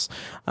Orson Welles.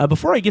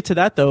 Before I get to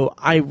that, though,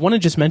 I want to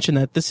just mention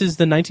that this is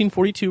the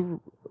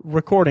 1942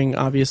 recording,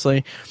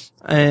 obviously,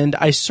 and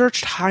I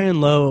searched high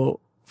and low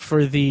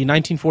for the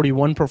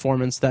 1941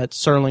 performance that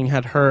Serling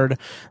had heard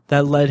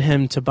that led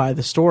him to buy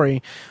the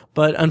story,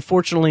 but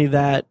unfortunately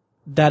that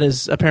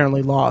is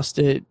apparently lost.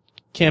 It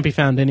can't be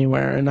found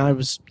anywhere, and I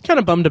was kind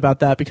of bummed about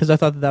that because I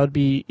thought that would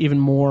be even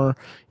more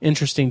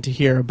interesting to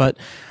hear. But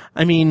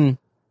I mean,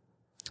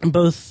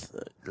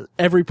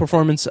 every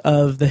performance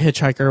of The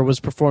Hitch-Hiker was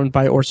performed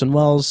by Orson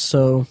Welles,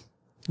 so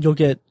you'll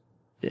get,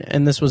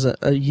 and this was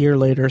a year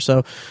later,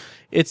 so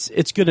it's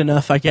good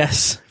enough, I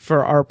guess,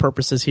 for our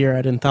purposes here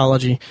at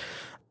Anthology.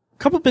 A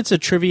couple bits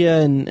of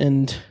trivia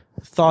and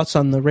thoughts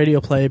on the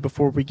radio play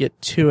before we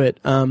get to it.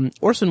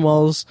 Orson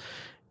Welles,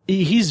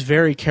 he's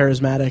very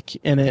charismatic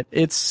in it.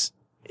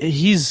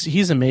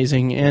 He's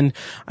amazing, and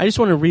I just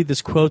want to read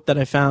this quote that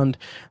I found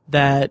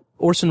that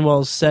Orson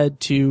Welles said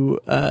to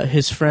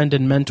his friend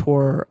and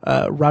mentor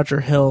Roger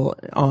Hill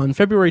on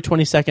February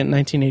 22nd,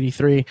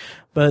 1983.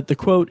 But the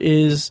quote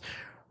is,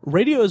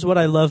 "Radio is what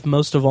I love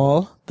most of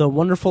all. The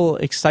wonderful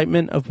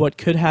excitement of what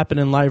could happen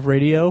in live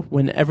radio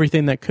when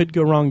everything that could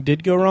go wrong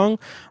did go wrong.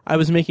 I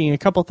was making a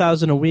couple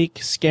thousand a week,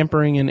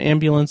 scampering in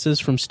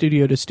ambulances from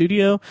studio to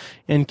studio,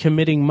 and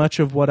committing much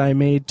of what I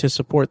made to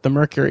support the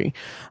Mercury.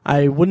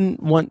 I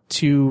wouldn't want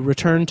to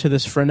return to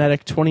this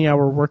frenetic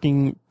 20-hour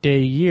working day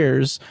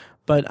years,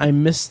 but I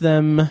miss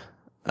them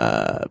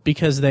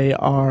because they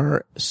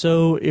are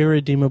so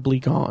irredeemably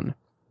gone."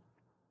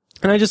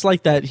 And I just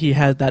like that he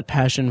had that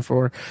passion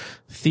for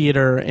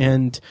theater.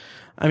 And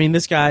I mean,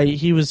 this guy,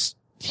 he was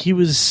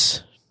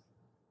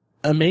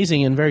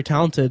amazing and very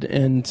talented.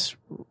 And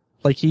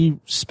like, he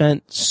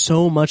spent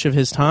so much of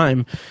his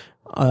time,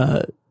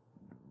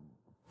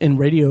 in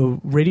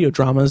radio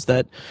dramas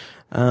that,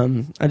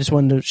 I just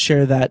wanted to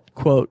share that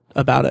quote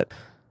about it.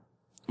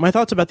 My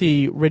thoughts about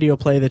the radio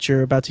play that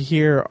you're about to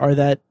hear are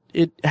that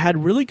it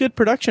had really good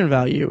production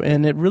value,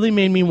 and it really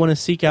made me want to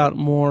seek out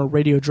more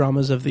radio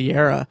dramas of the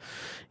era.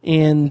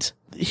 And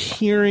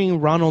hearing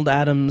Ronald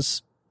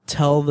Adams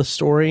tell the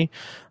story,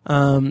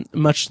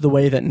 much the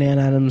way that Nan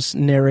Adams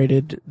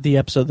narrated the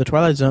episode The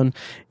Twilight Zone,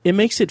 it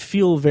makes it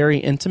feel very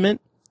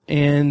intimate.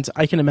 And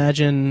I can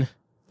imagine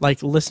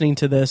like listening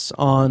to this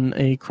on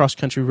a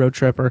cross-country road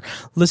trip, or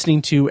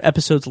listening to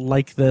episodes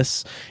like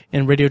this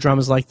and radio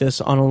dramas like this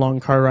on a long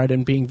car ride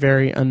and being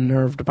very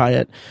unnerved by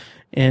it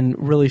and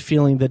really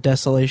feeling the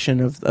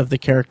desolation of the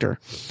character.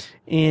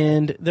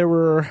 And there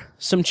were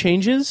some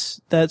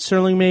changes that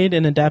Serling made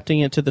in adapting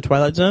it to The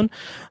Twilight Zone.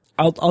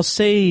 I'll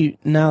say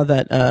now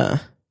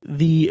that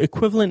the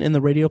equivalent in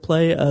the radio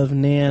play of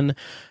Nan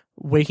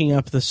waking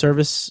up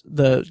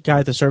the guy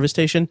at the service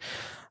station,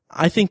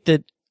 I think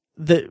that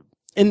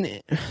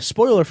and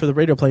spoiler for the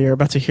radio play you're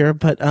about to hear,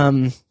 but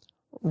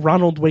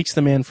Ronald wakes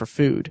the man for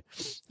food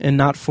and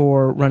not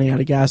for running out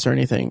of gas or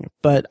anything.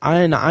 But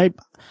I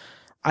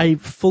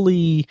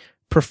fully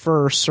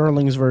prefer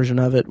Serling's version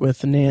of it,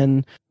 with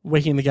Nan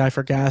waking the guy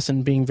for gas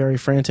and being very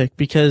frantic,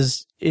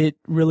 because it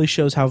really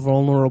shows how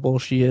vulnerable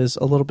she is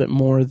a little bit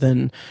more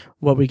than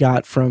what we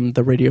got from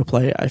the radio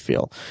play, I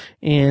feel.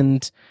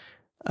 And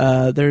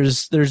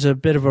there's a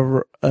bit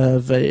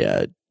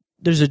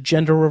there's a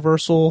gender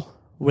reversal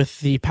with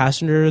the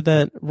passenger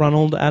that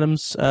Ronald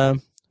Adams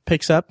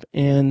picks up,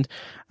 and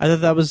I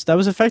thought that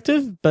was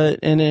effective, but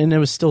and it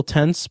was still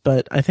tense,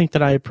 but I think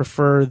that I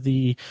prefer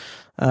the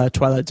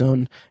Twilight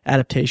Zone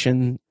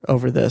adaptation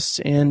over this.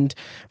 And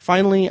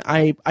finally,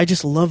 I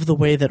just love the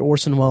way that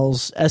Orson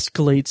Welles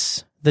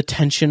escalates the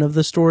tension of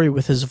the story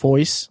with his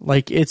voice.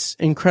 Like, it's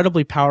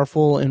incredibly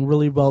powerful and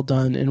really well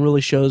done, and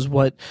really shows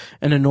what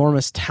an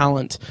enormous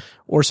talent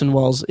Orson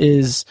Welles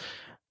is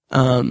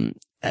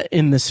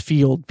in this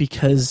field,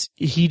 because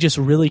he just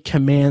really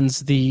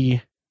commands the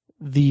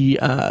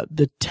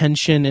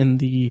tension and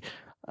the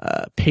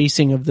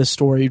pacing of the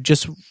story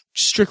just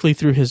strictly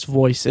through his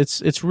voice.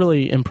 It's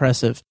really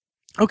impressive.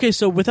 Okay,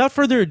 so without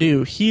further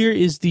ado, here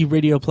is the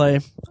radio play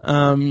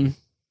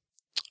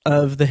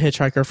of The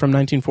Hitch-Hiker from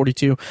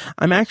 1942.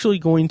 I'm actually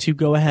going to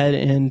go ahead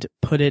and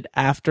put it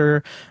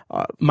after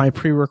my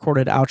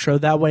pre-recorded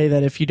outro. That way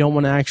that if you don't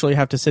want to actually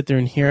have to sit there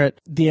and hear it,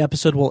 the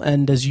episode will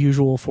end as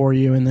usual for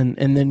you and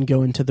then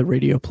go into the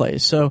radio play.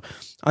 So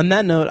on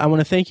that note, I want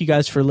to thank you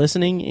guys for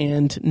listening.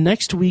 And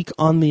next week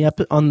on the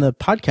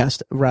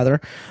podcast, rather,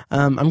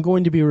 I'm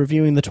going to be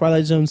reviewing the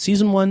Twilight Zone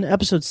Season 1,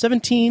 Episode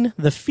 17,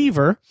 The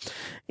Fever.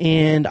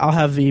 And I'll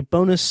have a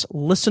bonus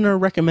listener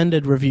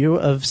recommended review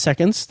of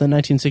Seconds, the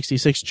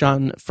 1966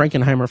 John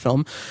Frankenheimer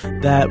film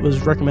that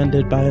was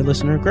recommended by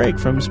listener Greg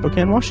from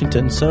Spokane,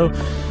 Washington. So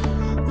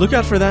look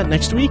out for that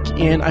next week,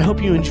 and I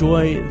hope you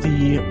enjoy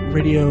the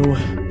radio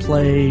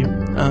play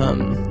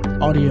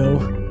audio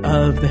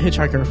of The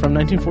Hitch-Hiker from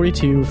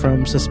 1942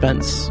 from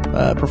Suspense,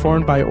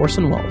 performed by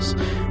Orson Welles.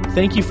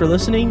 Thank you for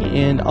listening,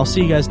 and I'll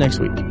see you guys next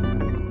week.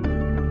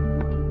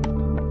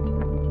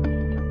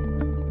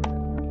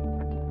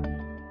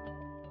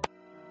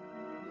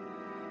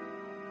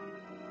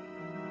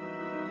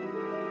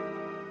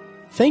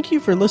 Thank you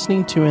for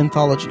listening to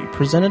Anthology,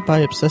 presented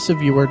by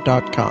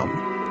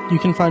ObsessiveViewer.com. You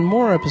can find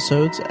more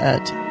episodes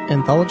at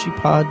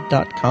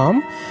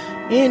anthologypod.com,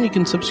 and you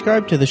can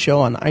subscribe to the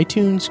show on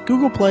iTunes,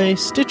 Google Play,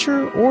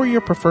 Stitcher, or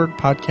your preferred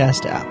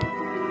podcast app.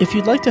 If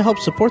you'd like to help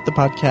support the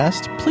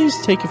podcast, please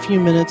take a few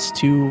minutes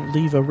to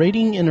leave a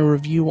rating and a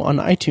review on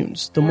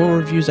iTunes. The more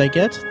reviews I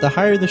get, the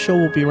higher the show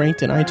will be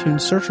ranked in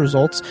iTunes search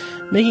results,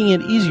 making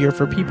it easier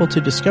for people to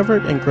discover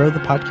it and grow the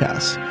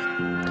podcast.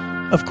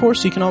 Of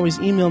course, you can always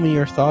email me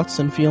your thoughts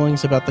and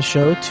feelings about the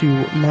show to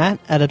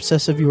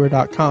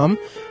matt@obsessiveviewer.com.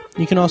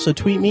 You can also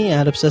tweet me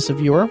at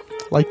obsessiveviewer,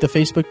 like the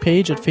Facebook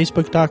page at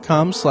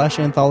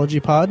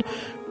facebook.com/anthologypod,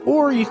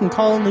 or you can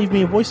call and leave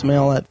me a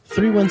voicemail at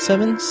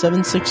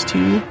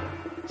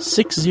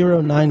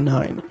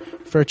 317-762-6099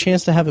 for a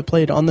chance to have it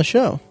played on the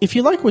show. If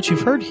you like what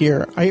you've heard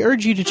here, I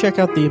urge you to check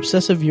out The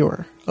Obsessive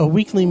Viewer, a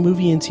weekly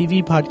movie and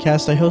TV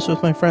podcast I host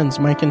with my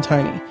friends Mike and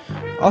Tiny.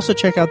 Also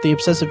check out the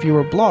Obsessive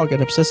Viewer blog at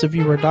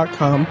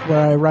obsessiveviewer.com, where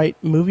I write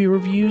movie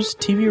reviews,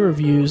 TV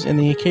reviews, and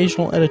the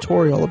occasional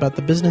editorial about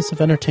the business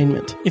of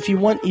entertainment. If you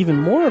want even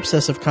more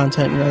obsessive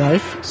content in your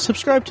life,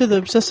 subscribe to the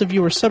Obsessive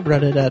Viewer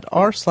subreddit at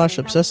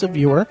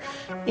r/obsessiveviewer,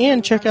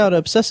 and check out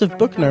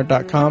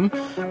obsessivebooknerd.com,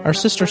 our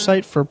sister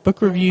site for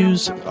book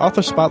reviews,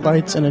 author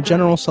spotlights, and a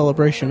general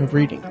celebration of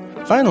reading.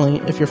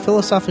 Finally, if you're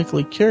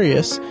philosophically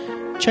curious,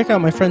 check out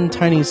my friend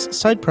Tiny's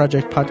side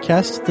project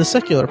podcast, The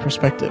Secular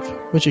Perspective,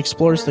 which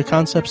explores the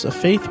concepts of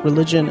faith,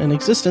 religion, and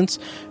existence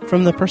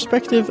from the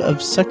perspective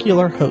of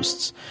secular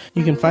hosts.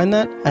 You can find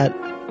that at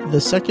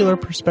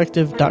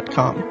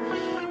thesecularperspective.com.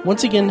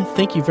 Once again,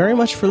 thank you very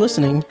much for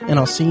listening, and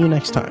I'll see you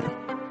next time.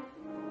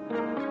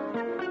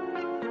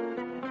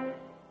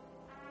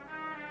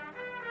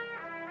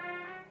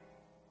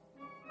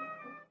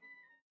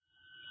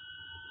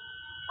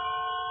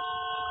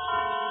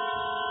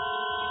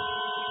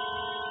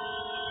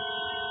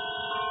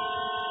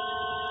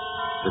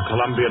 The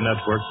Columbia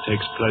Network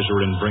takes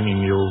pleasure in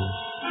bringing you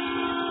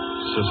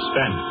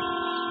Suspense.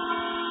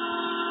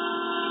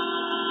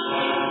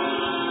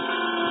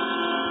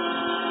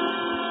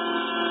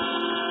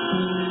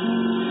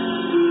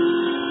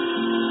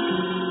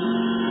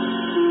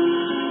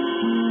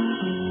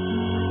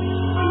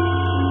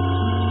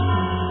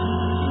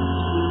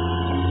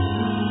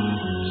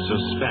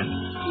 Suspense,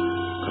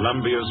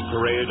 Columbia's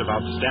parade of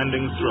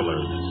outstanding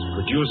thrillers,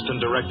 produced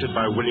and directed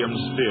by William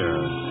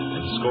Spear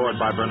and scored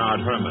by Bernard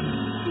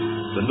Herrmann.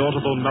 The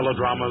notable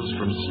melodramas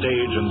from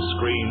stage and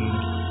screen,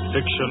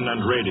 fiction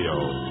and radio,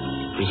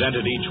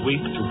 presented each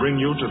week to bring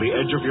you to the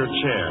edge of your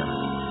chair,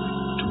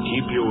 to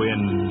keep you in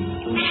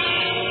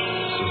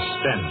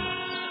suspense.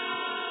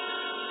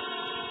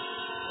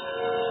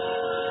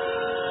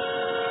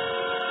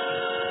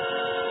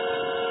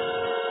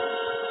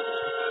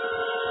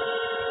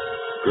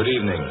 Good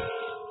evening.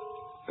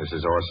 This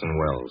is Orson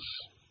Welles.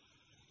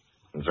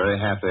 I'm very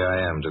happy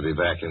I am to be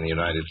back in the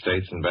United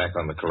States and back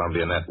on the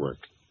Columbia Network,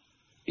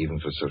 even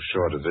for so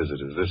short a visit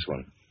as this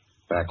one.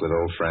 Back with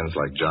old friends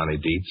like Johnny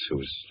Dietz,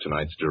 who is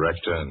tonight's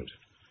director, and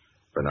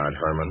Bernard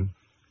Herrmann.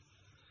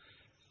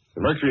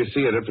 The Mercury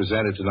Theater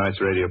presented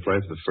tonight's radio play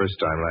for the first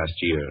time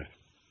last year.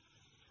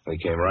 We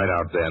came right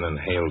out then and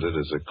hailed it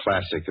as a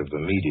classic of the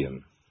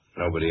medium.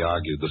 Nobody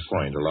argued the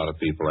point. A lot of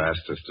people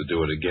asked us to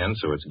do it again,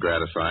 so it's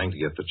gratifying to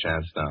get the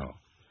chance now,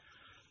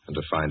 and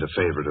to find a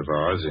favorite of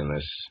ours in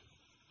this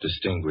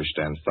distinguished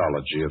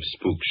anthology of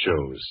spook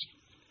shows.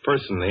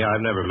 Personally,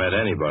 I've never met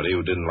anybody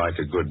who didn't like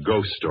a good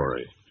ghost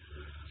story.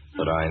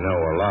 But I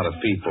know a lot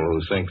of people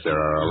who think there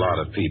are a lot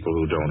of people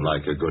who don't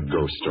like a good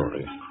ghost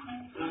story.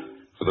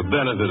 For the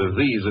benefit of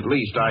these, at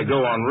least, I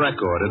go on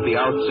record at the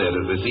outset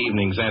of this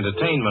evening's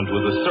entertainment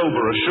with the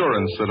sober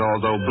assurance that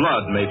although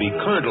blood may be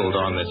curdled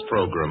on this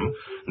program,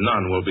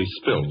 none will be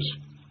spilt.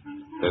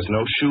 There's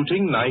no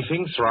shooting,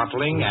 knifing,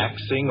 throttling,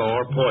 axing,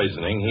 or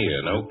poisoning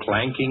here. No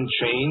clanking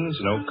chains,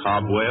 no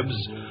cobwebs,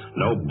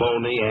 no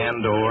bony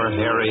and/or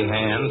hairy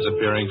hands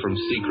appearing from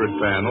secret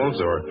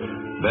panels, or,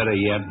 better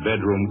yet,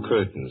 bedroom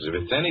curtains. If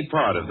it's any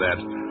part of that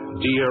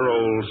dear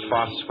old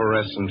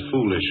phosphorescent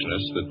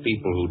foolishness that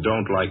people who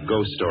don't like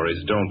ghost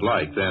stories don't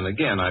like, then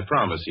again, I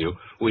promise you,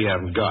 we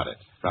haven't got it.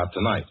 Not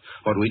tonight.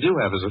 What we do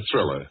have is a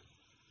thriller.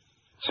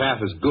 It's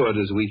half as good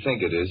as we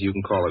think it is. You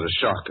can call it a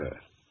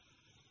shocker.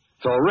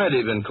 It's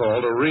already been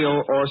called a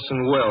real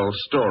Orson Welles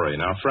story.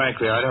 Now,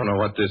 frankly, I don't know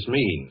what this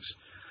means.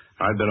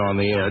 I've been on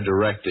the air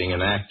directing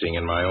and acting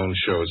in my own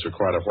shows for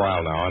quite a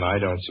while now, and I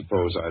don't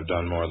suppose I've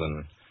done more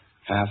than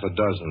half a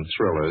dozen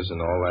thrillers in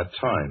all that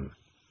time.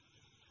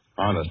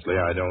 Honestly,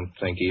 I don't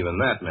think even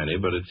that many,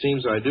 but it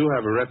seems I do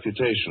have a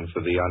reputation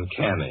for the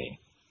uncanny.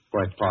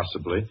 Quite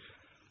possibly,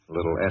 a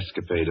little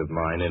escapade of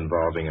mine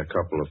involving a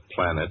couple of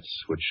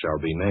planets, which shall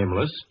be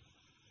nameless,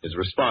 is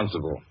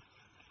responsible.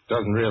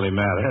 Doesn't really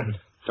matter.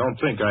 Don't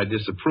think I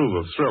disapprove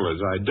of thrillers.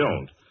 I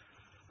don't.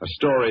 A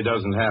story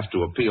doesn't have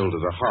to appeal to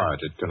the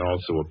heart. It can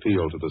also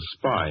appeal to the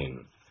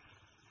spine.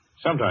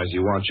 Sometimes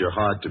you want your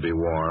heart to be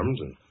warmed,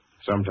 and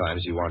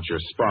sometimes you want your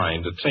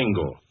spine to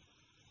tingle.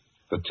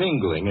 The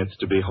tingling, it's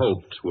to be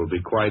hoped, will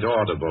be quite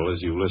audible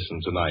as you listen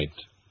tonight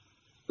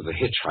to The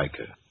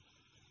Hitch-Hiker.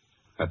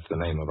 That's the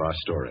name of our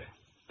story,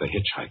 The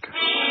Hitch-Hiker.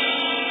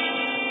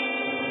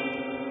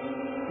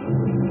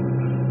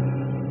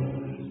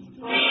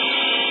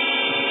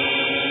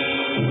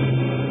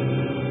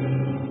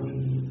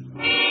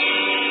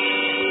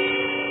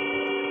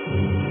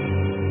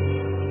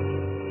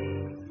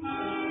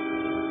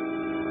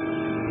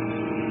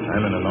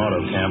 I'm in an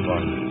auto camp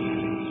on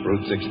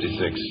Route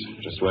 66,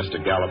 just west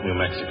of Gallup, New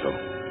Mexico.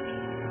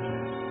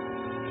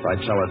 If I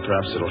tell it,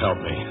 perhaps it'll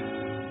help me.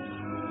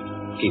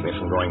 Keep me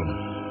from going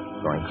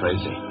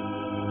crazy.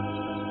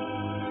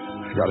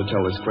 I gotta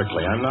tell this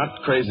quickly. I'm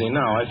not crazy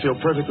now. I feel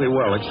perfectly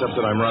well, except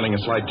that I'm running a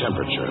slight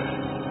temperature.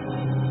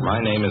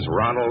 My name is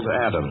Ronald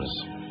Adams.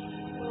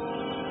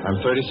 I'm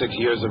 36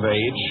 years of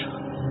age,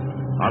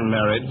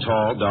 unmarried,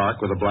 tall,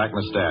 dark, with a black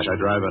mustache. I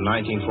drive a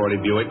 1940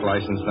 Buick,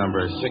 license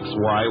number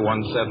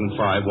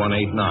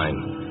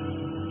 6Y175189.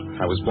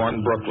 I was born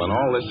in Brooklyn.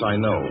 All this I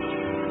know.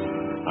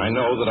 I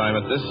know that I'm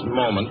at this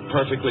moment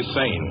perfectly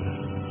sane.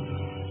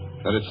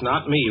 That it's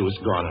not me who's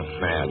gone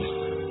mad.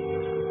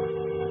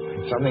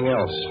 It's something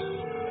else.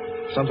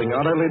 Something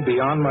utterly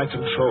beyond my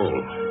control.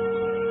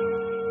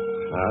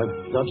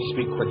 I've got to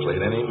speak quickly.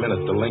 At any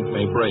minute, the link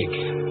may break.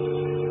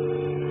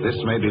 This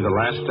may be the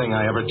last thing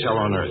I ever tell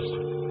on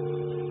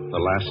Earth. The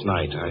last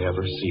night I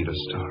ever see the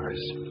stars.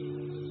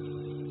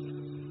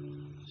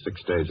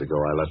 6 days ago,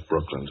 I left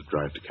Brooklyn to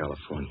drive to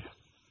California.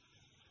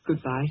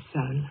 Goodbye,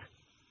 son.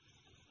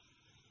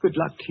 Good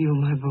luck to you,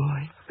 my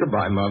boy.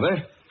 Goodbye,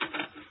 Mother.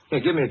 Here,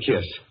 give me a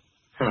kiss,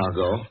 and I'll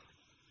go.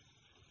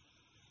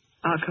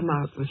 I'll come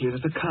out with you to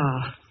the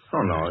car.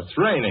 Oh, no, it's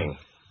raining.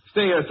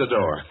 Stay here at the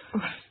door.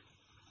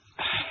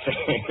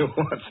 Hey,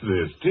 what's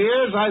this?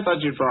 Tears? I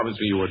thought you'd promised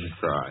me you wouldn't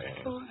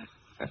cry. Oh,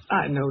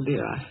 I know,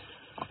 dear.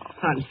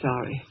 I'm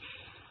sorry.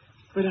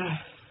 But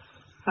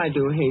I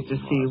do hate to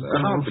see you go.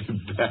 I'll be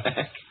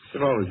back.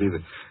 It'll only be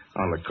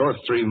on the coast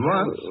 3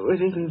 months. Oh,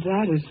 it isn't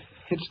that.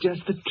 It's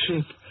just the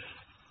trip.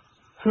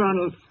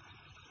 Ronald,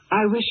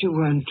 I wish you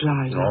weren't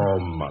driving. Oh,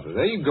 Mother,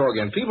 there you go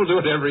again. People do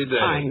it every day.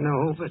 I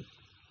know, but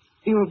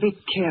you'll be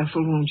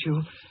careful, won't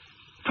you?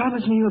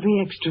 Promise me you'll be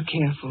extra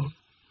careful.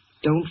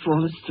 Don't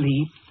fall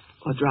asleep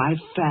or drive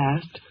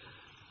fast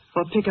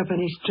or pick up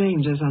any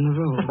strangers on the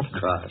road. Oh,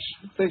 gosh.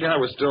 I think I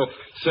was still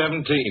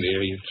 17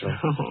 here, you two.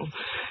 Oh.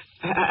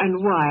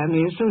 And why? I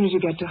mean, as soon as you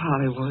get to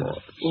Hollywood,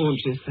 won't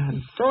you, son?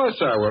 Of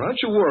course I will.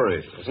 Don't you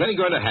worry. There's nothing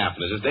going to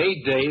happen. It's just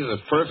 8 days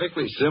of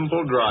perfectly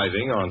simple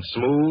driving on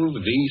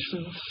smooth,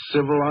 decent,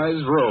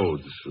 civilized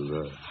roads with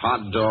a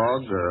hot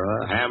dog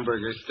or a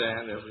hamburger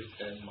stand every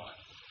 10 miles.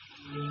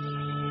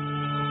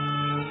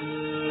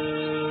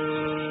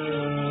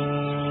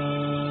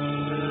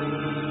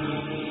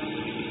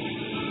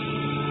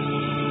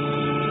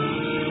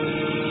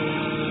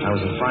 I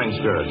was in fine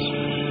spirits.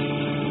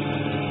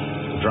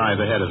 The drive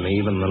ahead of me,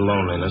 even the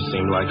loneliness,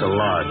 seemed like a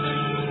lark.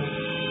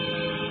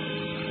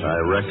 I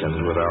reckoned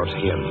without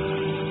him.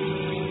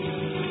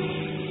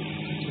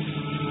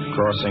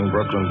 Crossing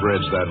Brooklyn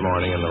Bridge that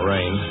morning in the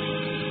rain,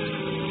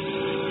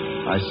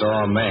 I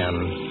saw a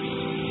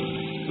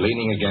man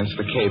leaning against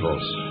the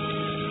cables.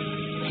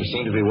 He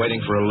seemed to be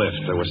waiting for a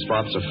lift. There were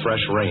spots of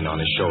fresh rain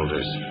on his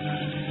shoulders.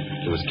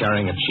 He was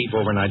carrying a cheap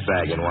overnight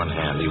bag in one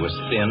hand. He was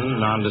thin,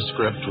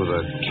 nondescript, with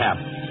a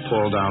cap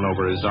pulled down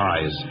over his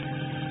eyes.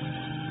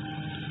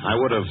 I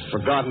would have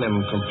forgotten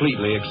him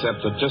completely,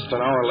 except that just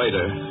an hour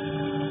later,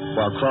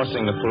 while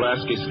crossing the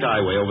Pulaski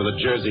Skyway over the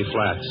Jersey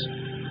Flats,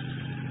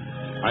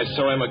 I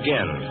saw him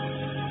again.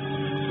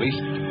 At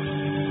least,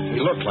 he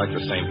looked like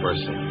the same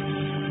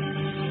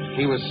person.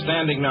 He was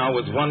standing now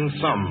with one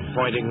thumb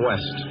pointing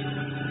west.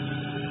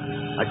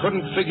 I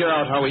couldn't figure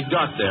out how he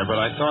got there, but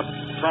I thought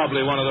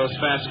probably one of those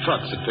fast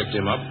trucks had picked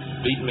him up,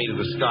 beaten me to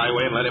the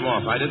Skyway, and let him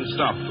off. I didn't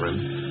stop for him.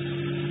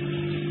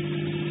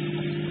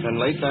 Then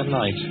late that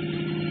night,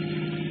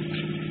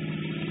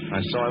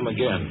 I saw him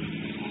again.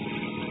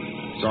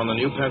 It's on the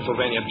new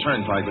Pennsylvania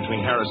Turnpike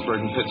between Harrisburg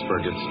and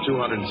Pittsburgh. It's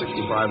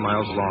 265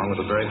 miles long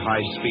with a very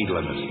high speed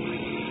limit.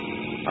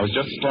 I was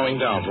just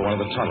slowing down for one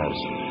of the tunnels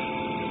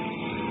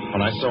when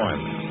I saw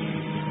him,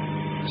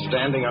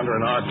 standing under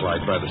an arc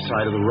light by the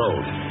side of the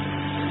road.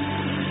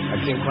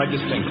 I'd seen quite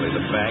distinctly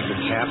the bag, the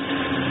cap,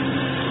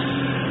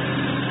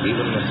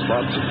 even the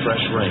spots of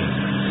fresh rain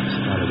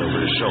scattered over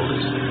his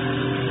shoulders.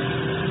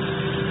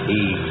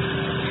 He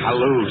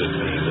hallooed at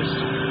me this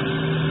time.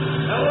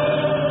 Hello!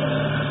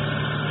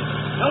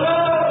 Hello!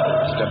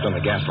 I stepped on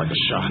the gas like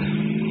a shot.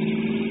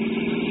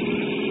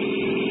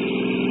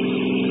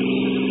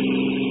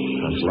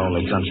 It's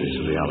lonely country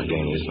through the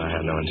Alleghenies, and I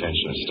had no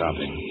intention of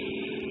stopping.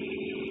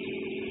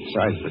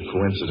 Besides, the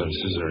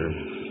coincidences, or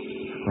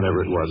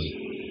whatever it was,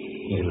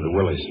 maybe the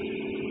Willies.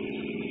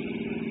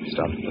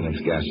 Stopped at the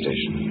next gas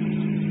station.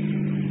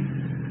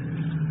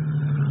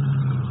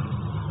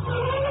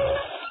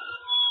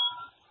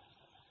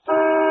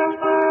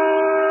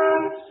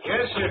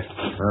 Yes, sir.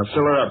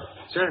 Fill her up.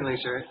 Certainly,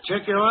 sir.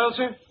 Check your oil,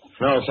 sir?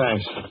 No,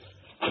 thanks.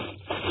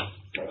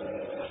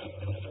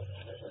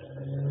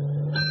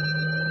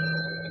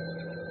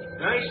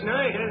 Nice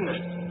night, isn't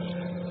it?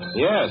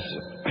 Yes.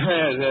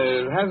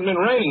 It hasn't been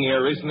raining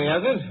here recently,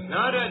 has it?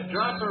 Not a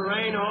drop of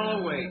rain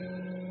all week.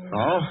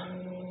 Oh?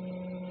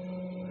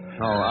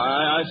 Oh,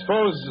 I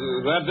suppose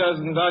that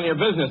doesn't done your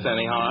business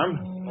any harm.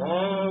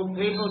 Oh,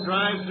 people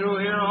drive through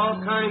here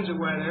all kinds of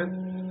weather.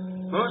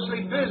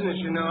 Mostly business,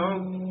 you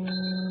know.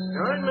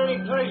 There aren't many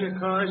pleasure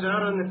cars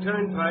out on the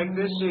turnpike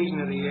this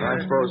season of the year.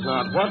 I suppose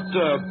not.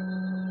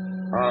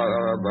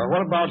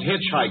 What about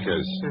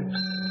hitchhikers?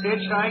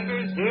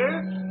 Hitchhikers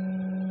here?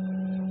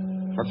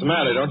 What's the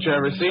matter? Don't you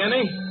ever see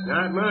any?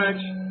 Not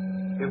much.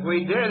 If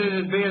we did,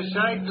 it'd be a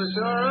sight for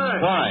sore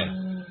eyes. Why?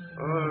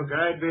 Oh,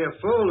 I'd be a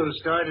fool who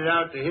started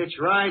out to hitch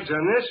rides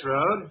on this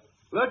road.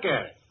 Look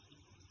at it.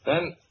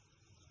 Then,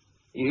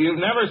 you've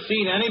never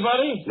seen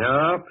anybody?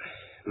 No.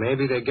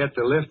 Maybe they get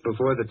the lift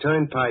before the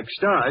turnpike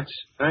starts.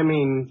 I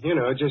mean, you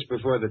know, just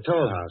before the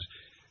toll house.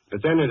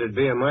 But then it'd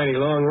be a mighty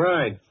long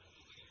ride.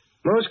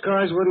 Most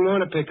cars wouldn't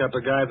want to pick up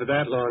a guy for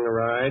that long a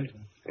ride.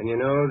 And you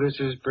know, this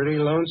is pretty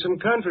lonesome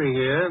country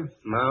here.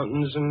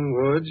 Mountains and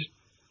woods.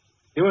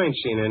 You ain't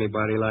seen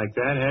anybody like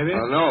that, have you?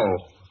 No.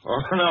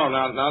 Oh, no,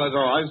 not at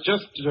all. It's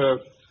just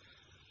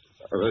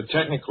a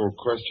technical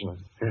question.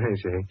 I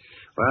see.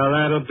 Well,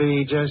 that'll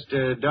be just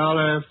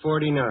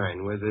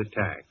 $1.49 with the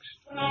tax.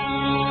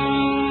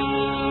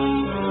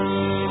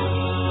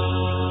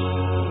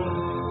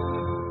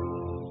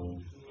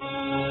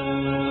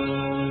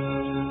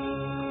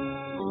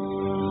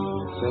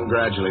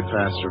 Gradually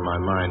passed through my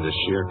mind a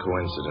sheer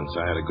coincidence.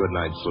 I had a good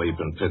night's sleep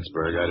in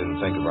Pittsburgh. I didn't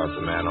think about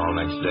the man all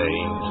next day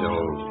until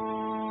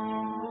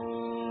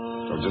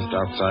just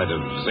outside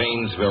of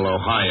Zanesville,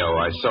 Ohio,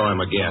 I saw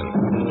him again.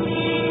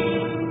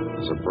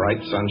 It was a bright,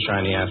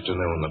 sunshiny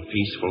afternoon. The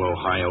peaceful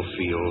Ohio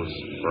fields,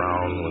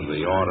 brown with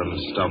the autumn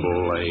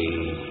stubble, lay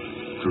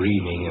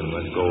gleaming in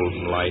the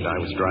golden light. I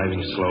was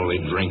driving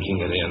slowly,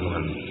 drinking it in,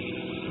 when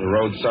the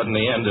road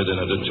suddenly ended in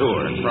a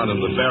detour. In front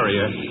of the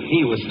barrier,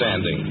 he was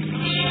standing.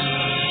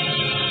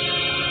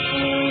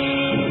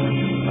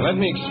 Let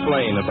me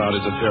explain about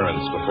his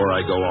appearance before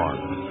I go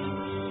on.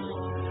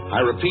 I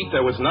repeat,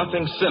 there was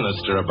nothing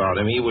sinister about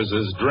him. He was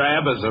as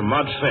drab as a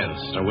mud fence,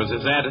 nor was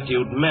his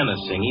attitude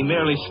menacing. He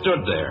merely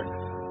stood there,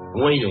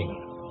 waiting,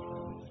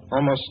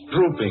 almost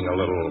drooping a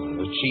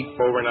little, the cheap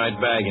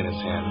overnight bag in his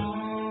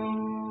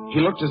hand.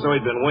 He looked as though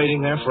he'd been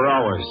waiting there for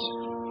hours.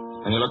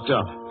 And he looked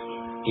up.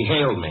 He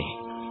hailed me.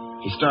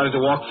 He started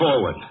to walk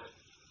forward.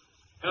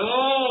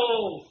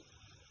 Hello!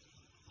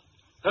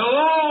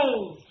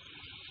 Hello!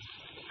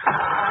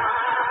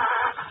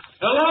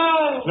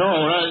 Hello?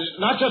 No,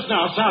 not just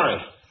now. Sorry.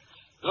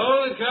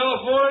 Hello in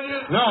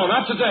California? No,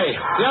 not today.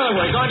 The other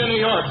way, going to New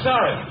York.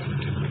 Sorry.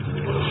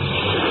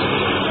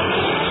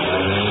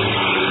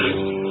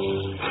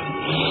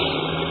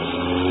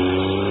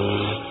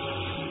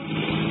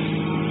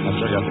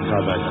 After I got the car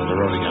back on the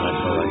road again, I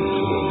felt like a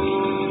fool.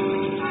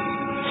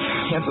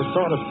 Yet the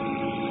thought of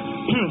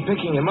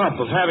picking him up,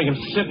 of having him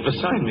sit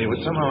beside me,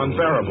 was somehow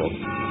unbearable.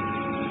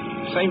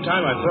 At the same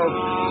time, I felt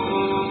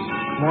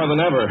more than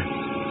ever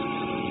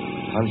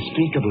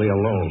unspeakably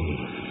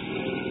alone.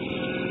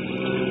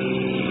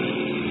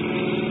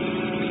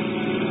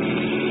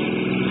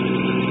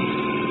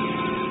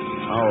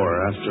 Hour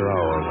after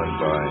hour went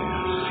by.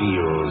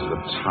 Fields, the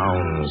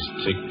towns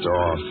ticked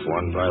off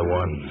one by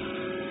one.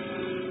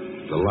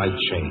 The light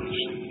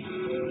changed.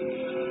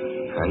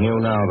 I knew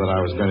now that I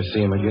was going to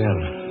see him again.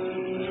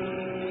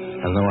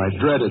 And though I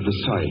dreaded the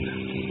sight,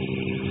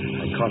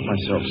 I caught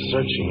myself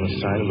searching the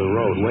side of the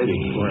road,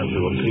 waiting for him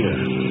to appear.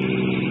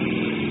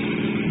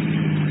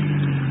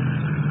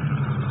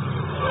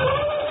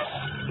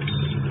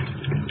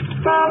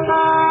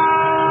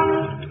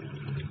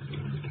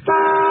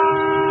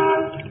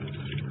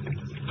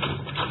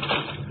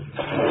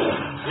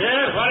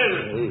 Yeah, what is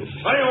it?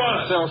 What do you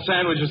want? Sell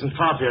sandwiches and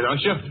pop here,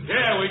 don't you?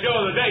 Yeah, we do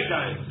in the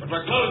daytime.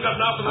 We're closed up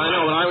now for the I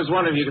know, but I was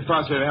wondering if you could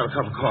possibly have a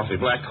cup of coffee,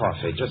 black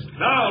coffee, just...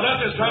 No, not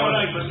this time of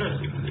night,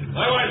 mister.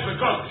 My wife's the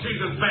cook. She's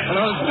in bed.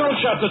 No, don't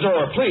shut the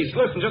door, please.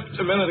 Listen, just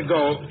a minute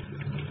ago...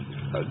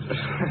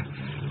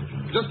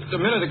 Just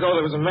a minute ago,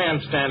 there was a man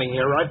standing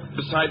here right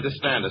beside the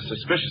stand, a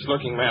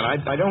suspicious-looking man.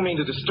 I don't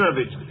mean to disturb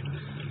you.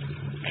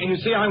 And you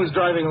see, I was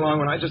driving along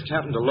when I just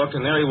happened to look,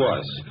 and there he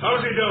was.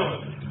 How's he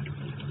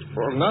doing?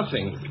 Well,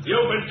 nothing.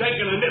 You've been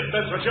taking a nip,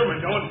 that's what you've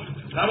been doing.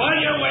 Now, on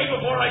your way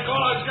before I call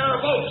out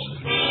Sheriff Oates.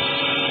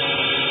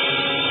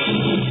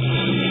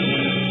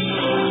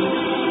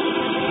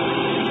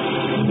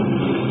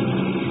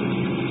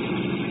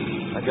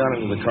 I got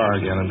into the car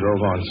again and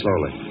drove on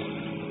slowly.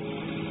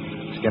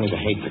 I was beginning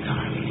to hate the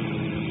car.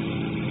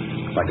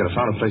 If I could have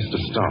found a place to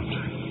stop,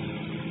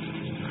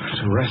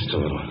 to rest a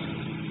little.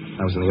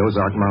 I was in the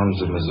Ozark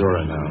Mountains of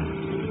Missouri now.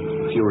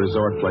 A few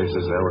resort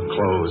places there were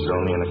closed,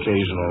 only an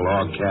occasional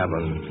log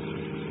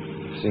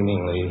cabin,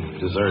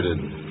 seemingly deserted.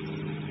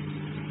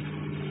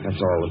 That's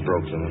all that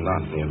broke the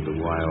monotony of the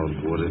wild,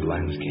 wooded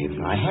landscape.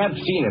 I had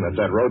seen him at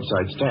that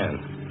roadside stand.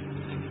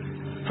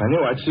 I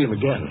knew I'd see him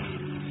again.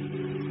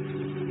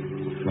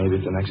 Maybe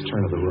at the next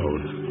turn of the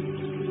road.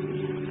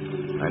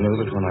 I knew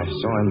that when I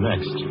saw him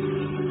next,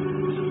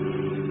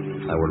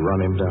 I would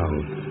run him down.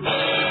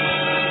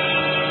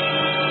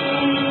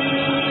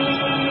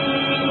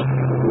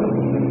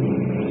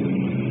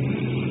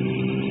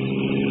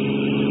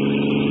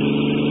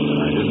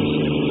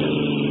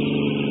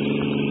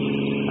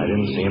 I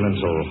didn't see him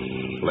until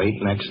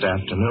late next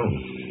afternoon.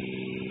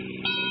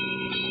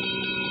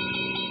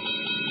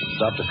 I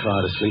stopped the car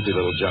at a sleepy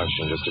little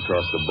junction just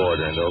across the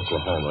border into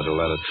Oklahoma to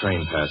let a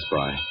train pass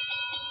by.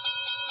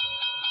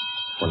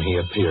 When he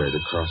appeared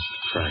across the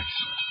tracks,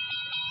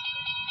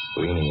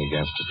 leaning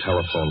against a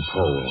telephone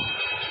pole.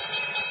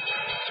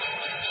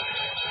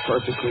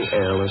 Perfectly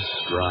airless,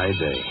 dry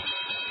day.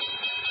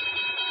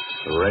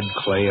 The red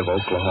clay of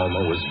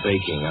Oklahoma was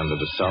baking under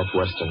the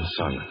southwestern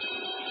sun.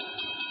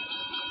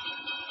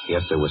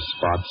 Yet there were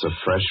spots of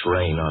fresh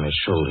rain on his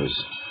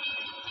shoulders.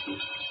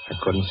 I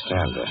couldn't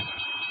stand that.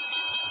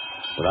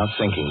 Without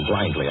thinking,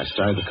 blindly, I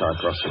started the car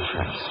across the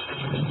tracks.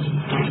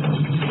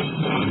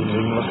 He didn't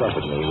even look up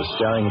at me. He was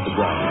staring at the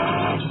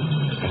ground.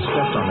 I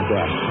stepped on the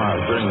gas hard,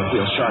 turning the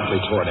wheel sharply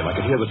toward him. I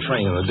could hear the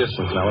train in the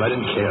distance now, but I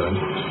didn't care. And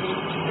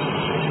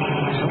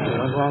something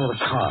went wrong with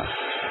the car.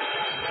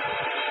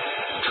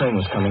 The train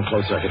was coming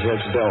closer. I could hear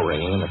its bell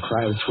ringing and the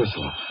cry of its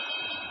whistle.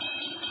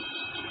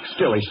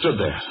 Still, he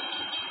stood there.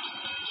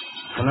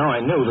 And now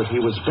I knew that he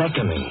was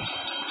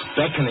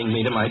beckoning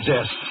me to my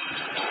death.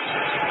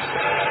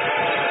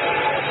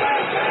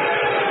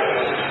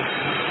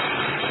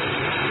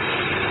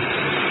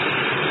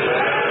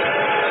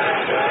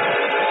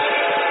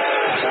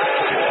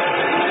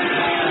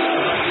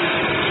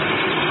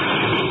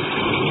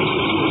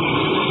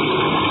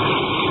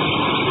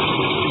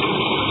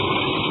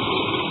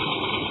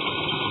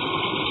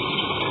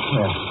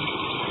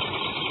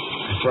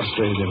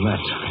 Frustrated him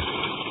that time.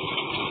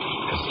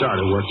 The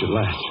starter worked at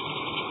last.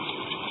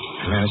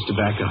 I managed to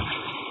back up.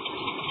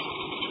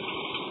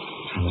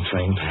 When the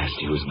train passed,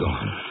 he was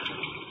gone.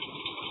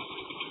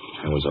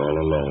 I was all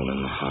alone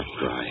in the hot,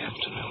 dry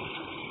afternoon.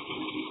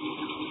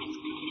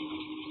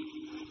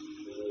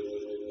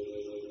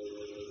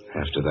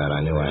 After that,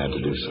 I knew I had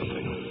to do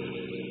something.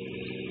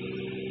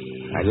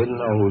 I didn't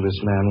know who this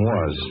man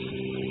was,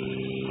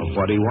 or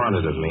what he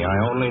wanted of me. I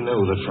only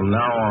knew that from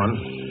now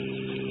on,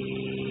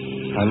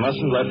 I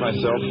mustn't let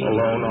myself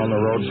alone on the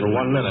road for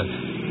 1 minute.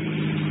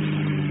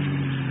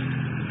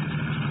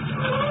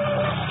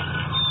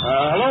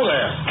 Hello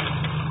there.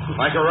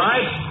 Like a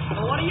ride?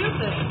 Well, what do you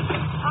think?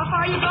 How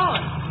far are you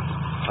going?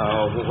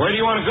 Where do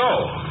you want to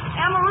go?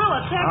 Amarillo,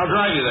 Texas. I'll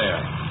drive you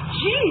there.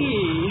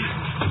 Gee.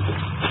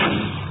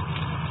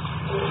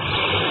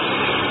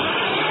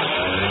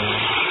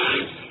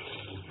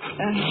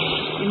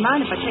 You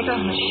mind if I take off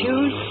my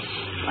shoes?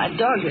 My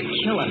dogs are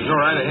killing me. Go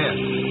right ahead.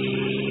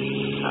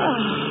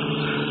 Oh.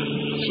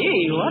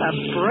 Gee, what a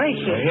break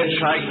this is.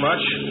 Hitch-hike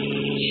much?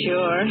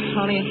 Sure.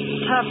 Only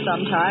it's tough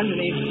sometimes in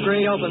these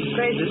great open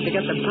spaces to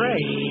get the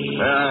break.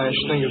 I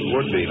should think it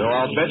would be, though.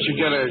 I'll bet you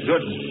get a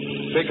good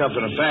pickup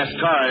in a fast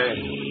car.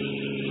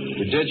 If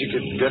you did, you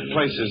could get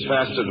places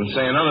faster than,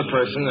 say, another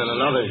person in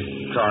another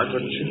car,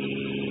 couldn't you?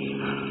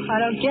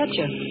 I don't get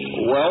you.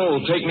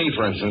 Well, take me,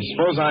 for instance.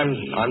 Suppose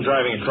I'm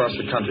driving across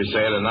the country,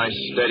 say, at a nice,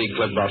 steady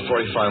clip, about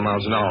 45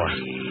 miles an hour.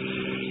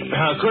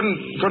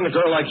 Couldn't a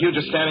girl like you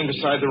just standing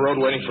beside the road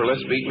waiting for a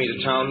lift beat me to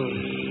town,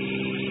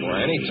 or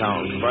any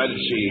town, provided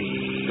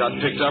she got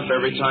picked up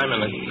every time in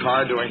a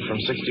car doing from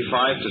 65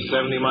 to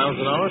 70 miles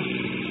an hour?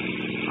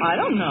 I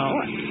don't know.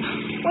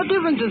 What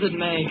difference does it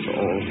make?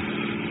 Oh,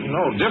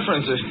 no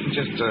difference. It's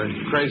just a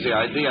crazy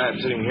idea I have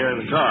sitting here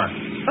in the car.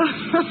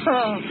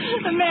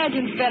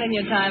 Imagine spending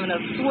your time in a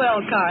swell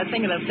car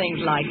thinking of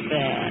things like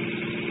that.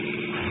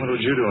 What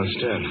would you do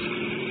instead?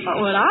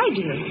 What would I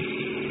do?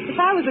 If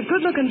I was a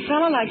good-looking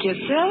fellow like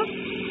yourself,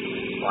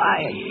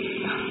 why,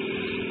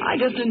 I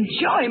just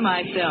enjoy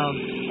myself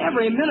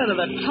every minute of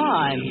the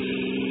time.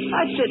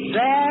 I'd sit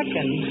back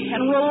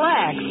and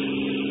relax.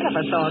 And if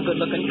I saw a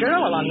good-looking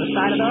girl along the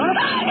side of the road,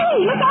 hey,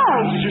 look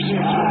out! Did you see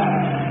him?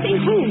 See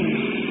who?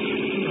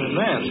 A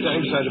man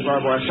standing beside the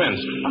barbed wire fence.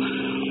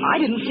 I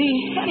didn't see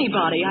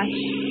anybody.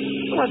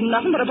 It wasn't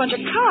nothing but a bunch of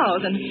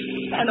cows and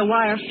the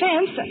wire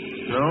fence.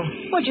 No?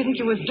 What do you think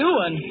you was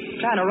doing?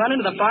 Trying to run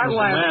into the barbed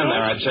wire There's a man fence?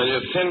 there, I tell you.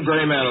 A thin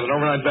gray man with an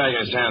overnight bag in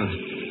his hand.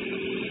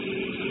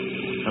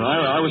 And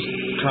I was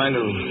trying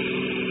to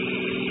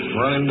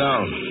run him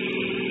down.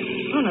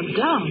 Run him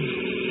down?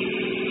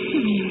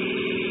 You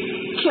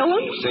mean kill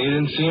him? So you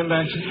didn't see him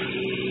back there?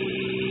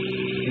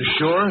 You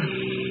sure?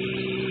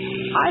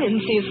 I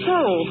didn't see a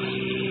soul.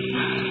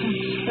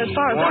 As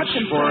far as Watch that's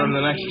concerned... for him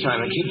the next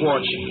time and keep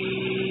watching.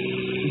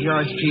 Keep your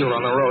eyes peeled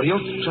on the road.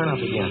 He'll turn up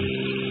again.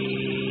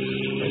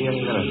 Maybe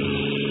any minute.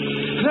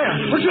 There!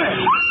 Look there!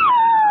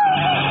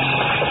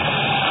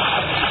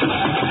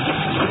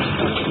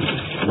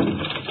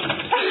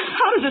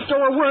 How does this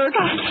door work?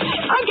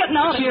 I'm getting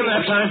out of See here. him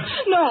that time?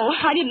 No,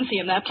 I didn't see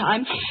him that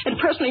time. And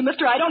personally,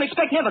 mister, I don't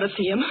expect never to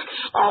see him.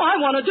 All I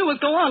want to do is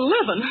go on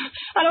living.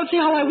 I don't see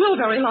how I will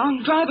very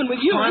long, driving with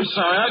you. Oh, I'm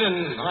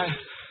sorry.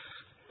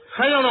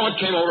 I don't know what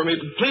came over me.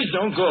 Please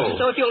don't go.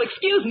 So if you'll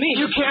excuse me...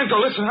 You can't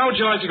go. Listen, how would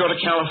you like to go to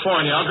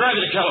California? I'll drive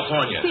you to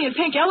California. Seeing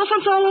pink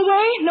elephants all the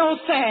way? No,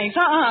 thanks.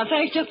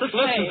 Thanks just the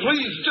same. Listen,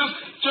 please,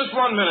 just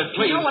 1 minute,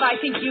 please. You know what I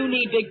think you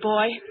need, big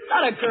boy?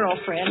 Not a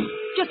girlfriend.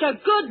 Just a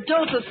good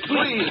dose of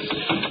sweet... Please.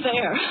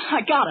 There.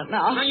 I got it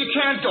now. No, you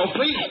can't go.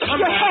 Please,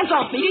 come Your back. hands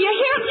off me. Do you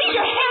hear me?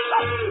 Your hands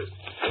off me.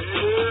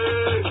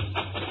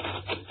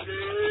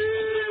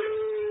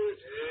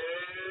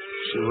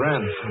 She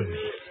ran from me.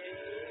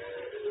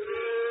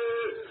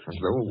 As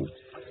though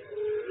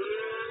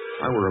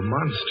I were a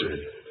monster. A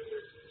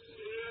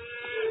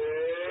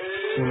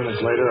few minutes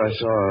later, I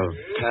saw a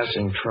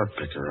passing truck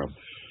pick her up.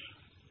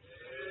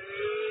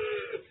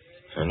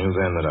 I knew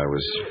then that I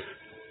was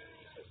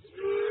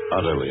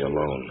utterly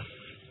alone.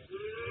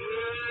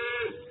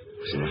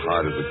 It was in the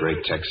heart of the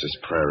great Texas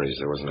prairies.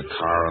 There wasn't a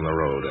car on the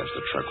road after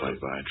the truck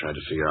went by. I tried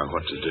to figure out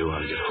what to do, how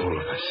to get hold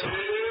of myself.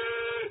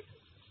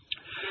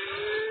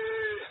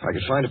 If I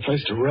could find a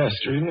place to rest,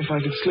 or even if I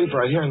could sleep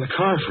right here in the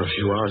car for a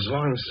few hours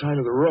along the side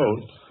of the road.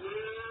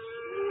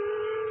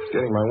 I was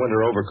getting my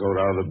winter overcoat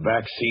out of the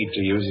back seat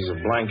to use as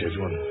a blanket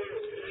when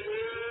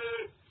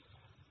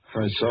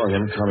I saw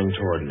him coming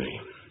toward me,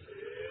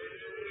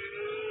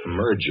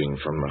 emerging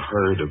from the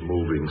herd of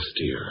moving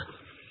steer.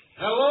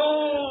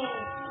 Hello?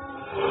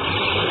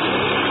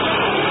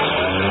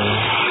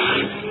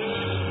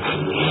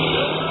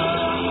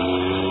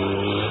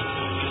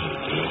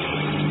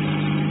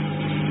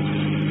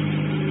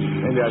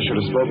 Maybe I should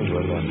have spoken to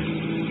him then.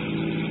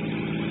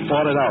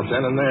 Fought it out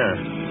then and there.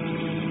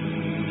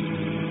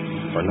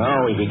 For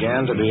now he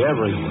began to be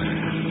everywhere.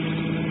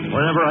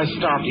 Wherever I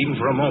stopped, even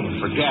for a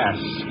moment, for gas,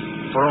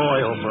 for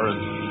oil, for a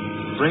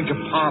drink of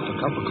pop, a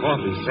cup of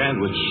coffee,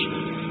 sandwich,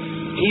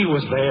 he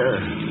was there.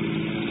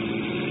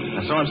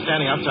 I saw him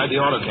standing outside the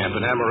auto camp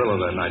in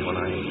Amarillo that night when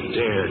I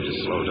dared to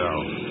slow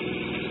down.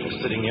 I was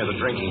sitting near the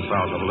drinking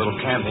fountain of a little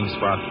camping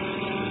spot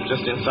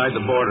just inside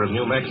the border of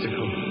New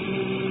Mexico.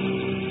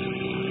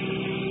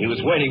 He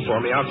was waiting for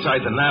me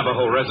outside the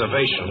Navajo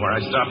reservation where I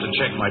stopped to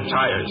check my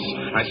tires.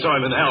 I saw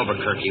him in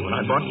Albuquerque when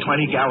I bought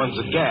 20 gallons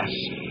of gas.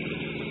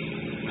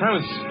 I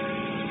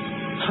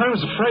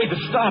was afraid to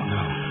stop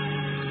now.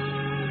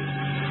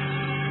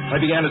 I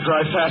began to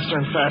drive faster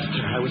and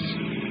faster. I was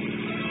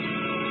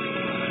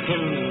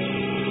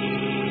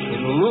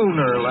in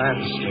lunar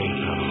landscape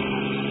now.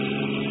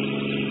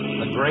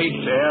 The great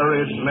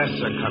arid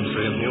mesa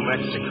country of New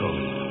Mexico.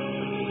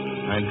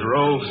 I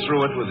drove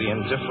through it with the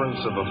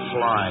indifference of a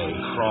fly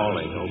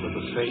crawling over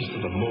the face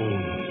of the moon.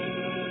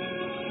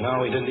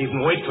 Now he didn't even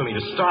wait for me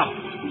to stop.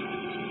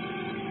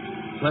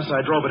 Unless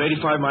I drove at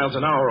 85 miles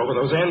an hour over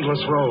those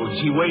endless roads,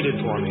 he waited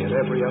for me at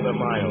every other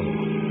mile.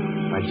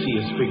 I'd see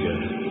his figure,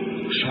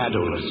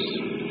 shadowless,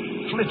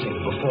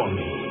 flitting before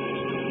me,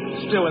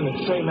 still in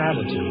its same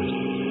attitude,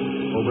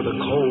 over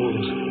the cold,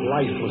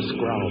 lifeless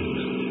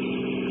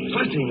ground,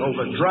 flitting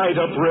over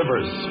dried-up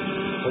rivers,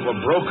 over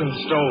broken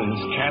stones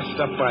cast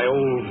up by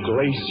old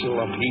glacial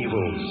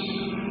upheavals,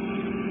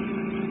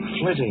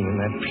 flitting in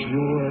that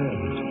pure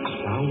and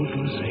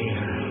cloudless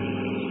air.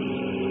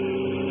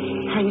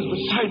 I was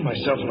beside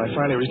myself when I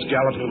finally reached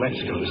Gallup, New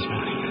Mexico this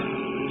morning.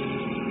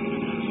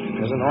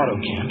 There's an auto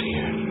camp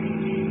here.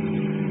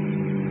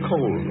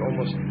 Cold,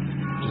 almost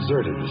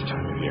deserted this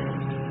time of year.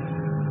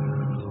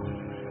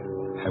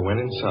 I went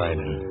inside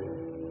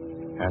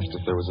and asked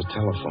if there was a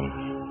telephone.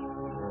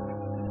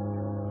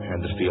 I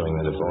had the feeling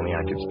that if only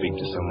I could speak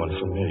to someone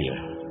familiar,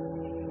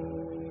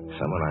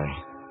 someone I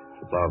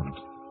loved,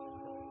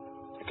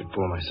 I could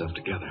pull myself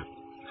together.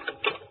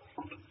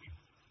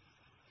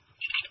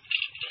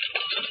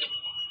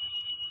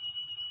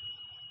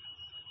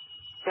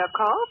 Your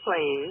call,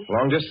 please.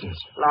 Long distance.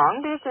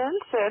 Long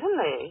distance,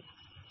 certainly.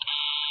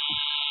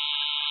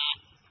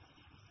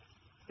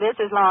 This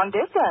is long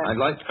distance. I'd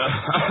like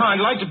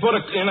to put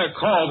in a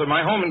call to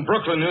my home in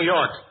Brooklyn, New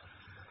York.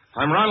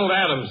 I'm Ronald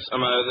Adams.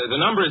 The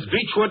number is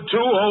Beechwood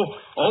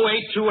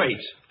 200828.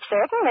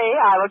 Certainly.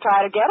 I will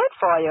try to get it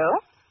for you.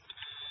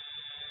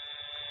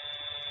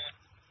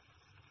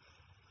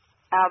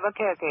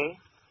 Albuquerque.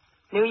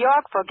 New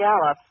York for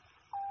Gallup.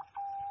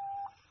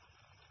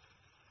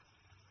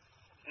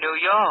 New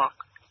York.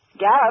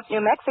 Gallup,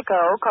 New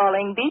Mexico,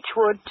 calling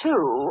Beechwood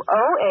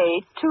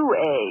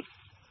 20828.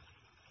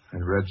 I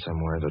read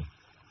somewhere that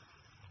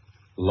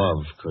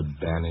love could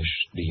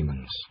banish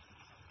demons.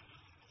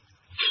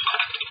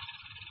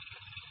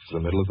 It's the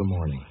middle of the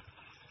morning.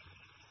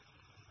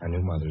 I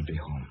knew Mother would be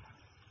home.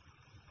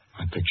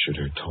 I pictured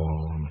her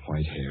tall and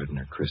white-haired in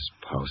her crisp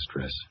house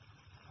dress,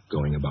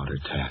 going about her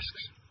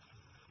tasks.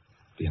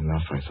 Be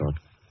enough, I thought,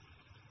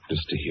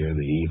 just to hear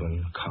the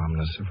even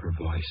calmness of her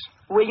voice.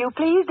 Will you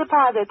please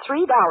deposit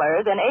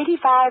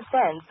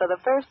 $3.85 for the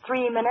first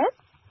 3 minutes?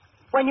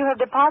 When you have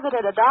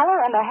deposited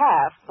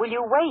 $1.50, will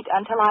you wait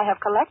until I have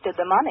collected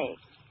the money?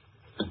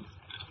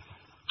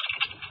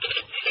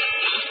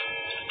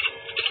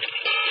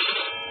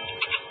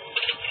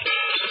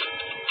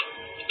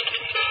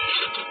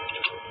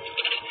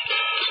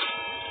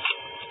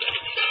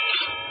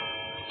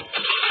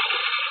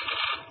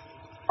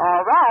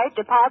 All right,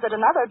 deposit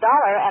another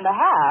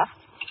 $1.50.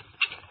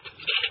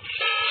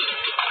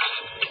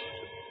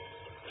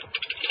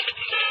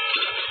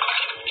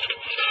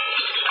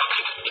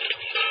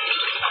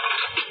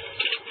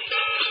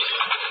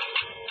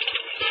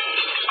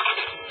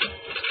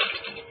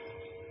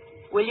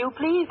 Will you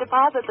please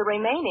deposit the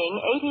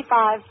remaining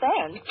 85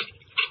 cents?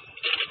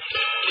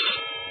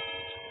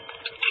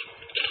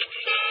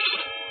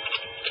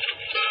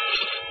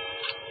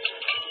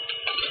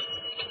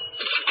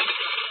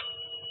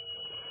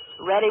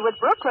 Ready with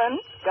Brooklyn.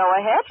 Go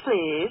ahead,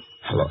 please.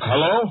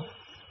 Hello?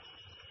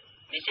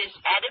 Mrs.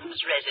 Adams'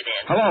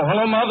 residence.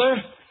 Hello,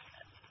 Mother?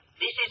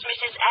 This is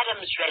Mrs.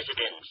 Adams'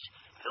 residence.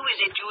 Who is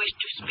it you wish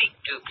to speak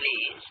to,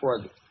 please?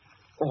 What?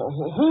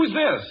 Who's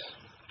this?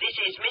 This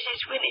is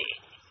Mrs.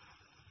 Winnie.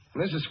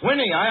 Mrs.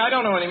 Winnie? I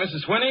don't know any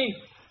Mrs. Winnie.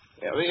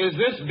 Is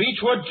this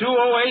Beechwood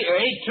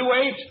 200828?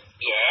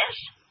 Yes?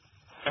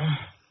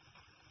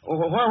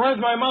 Where's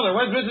my mother?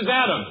 Where's Mrs.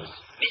 Adams?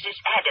 Mrs.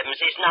 Adams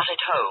is not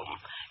at home.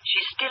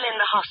 She's still in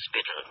the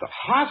hospital. The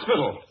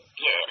hospital?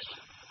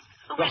 Yes.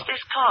 Who is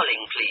this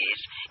calling,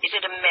 please? Is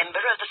it a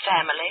member of the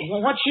family?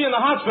 Well, what's she in the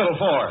hospital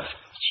for?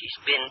 She's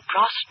been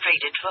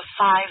prostrated for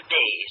 5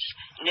 days.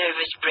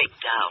 Nervous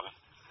breakdown.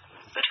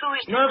 But who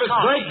is this Nervous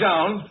calling?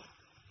 breakdown?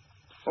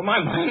 Well,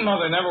 my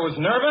mother never was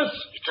nervous.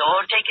 It's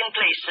all taken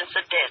place since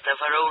the death of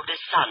her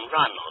oldest son,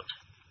 Ronald.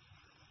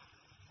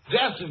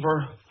 Death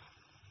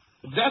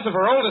of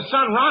her oldest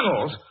son,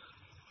 Ronald?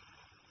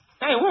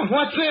 Hey,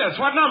 what's this?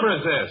 What number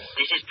is this?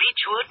 This is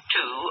Beechwood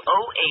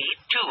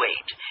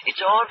 20828.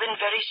 It's all been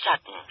very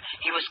sudden.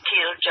 He was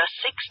killed just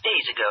 6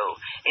 days ago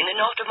in an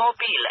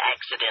automobile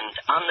accident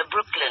on the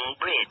Brooklyn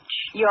Bridge.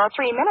 Your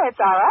 3 minutes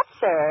are up,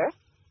 sir.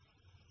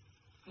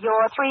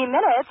 Your 3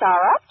 minutes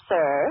are up,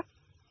 sir.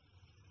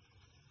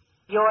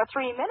 Your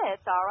 3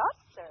 minutes are up,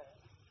 sir.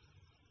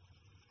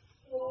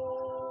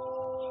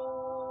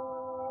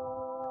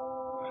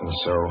 And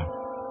so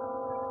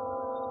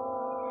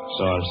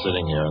I'm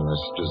sitting here in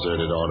this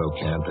deserted auto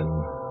camp in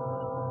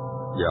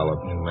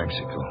Gallup, New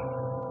Mexico.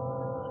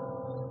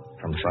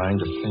 I'm trying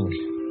to think.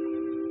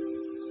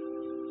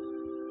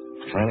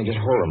 Trying to get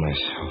hold of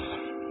myself.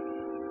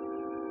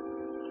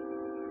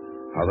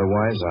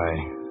 Otherwise,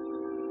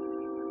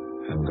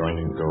 I'm going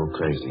to go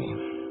crazy.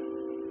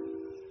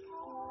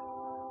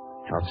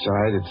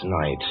 Outside, it's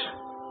night.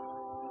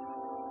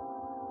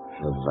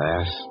 The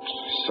vast,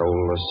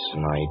 soulless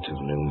night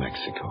of New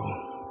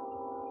Mexico.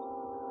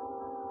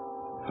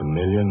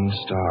 1,000,000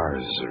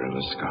 stars are in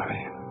the sky.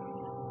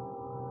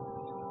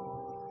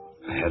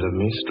 Ahead of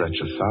me stretch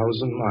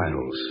 1,000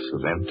 miles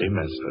of empty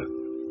mesa.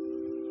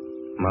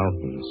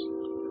 Mountains,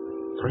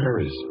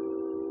 prairies,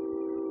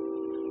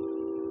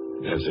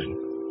 desert.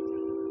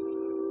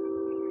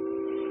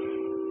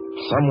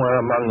 Somewhere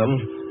among them,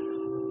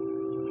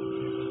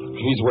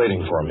 he's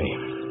waiting for me.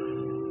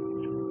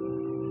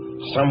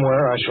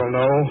 Somewhere I shall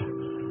know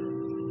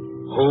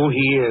who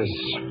he is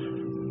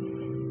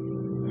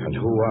and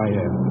who I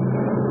am.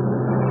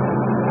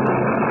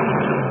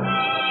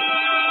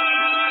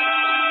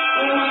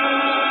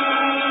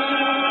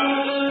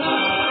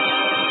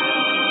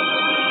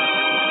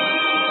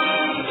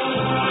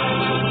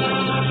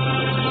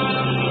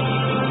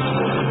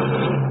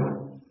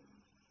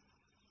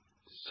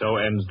 So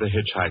ends The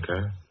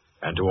Hitch-Hiker,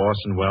 and to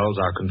Orson Welles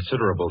our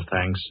considerable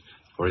thanks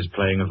for his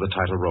playing of the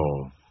title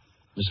role.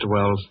 Mr.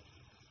 Welles?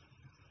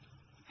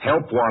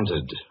 Help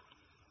wanted.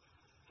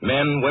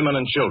 Men, women,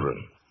 and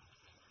children.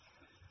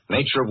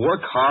 Nature of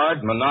work,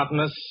 hard,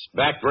 monotonous,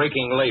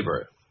 back-breaking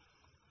labor.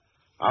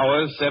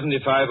 Hours,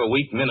 75 a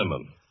week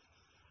minimum.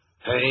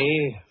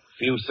 Pay,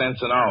 few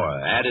cents an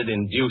hour. Added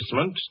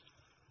inducement,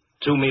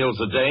 2 meals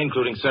a day,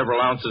 including several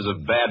ounces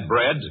of bad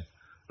bread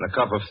and a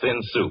cup of thin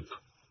soup.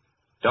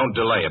 Don't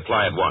delay.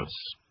 Apply at once.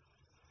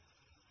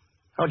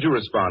 How'd you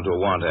respond to a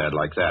want ad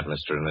like that,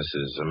 Mr. and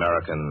Mrs.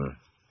 American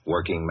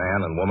working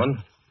man and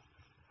woman?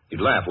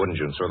 You'd laugh, wouldn't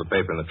you, and throw the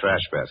paper in the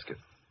trash basket.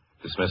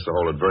 Dismiss the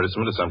whole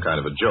advertisement as some kind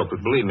of a joke,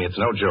 but believe me, it's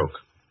no joke.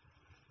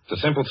 It's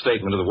a simple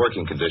statement of the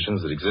working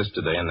conditions that exist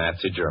today in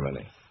Nazi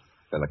Germany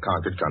and the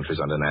conquered countries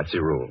under Nazi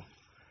rule.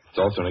 It's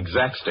also an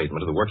exact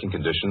statement of the working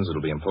conditions that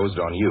will be imposed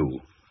on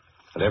you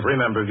and every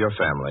member of your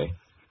family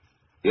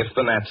if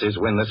the Nazis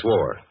win this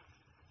war.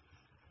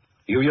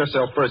 You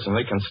yourself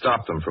personally can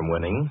stop them from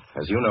winning,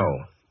 as you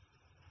know.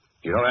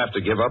 You don't have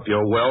to give up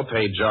your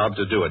well-paid job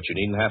to do it. You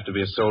needn't have to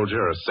be a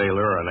soldier or a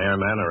sailor or an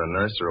airman or a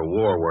nurse or a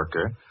war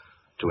worker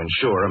to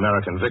ensure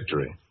American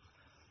victory.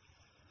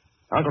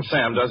 Uncle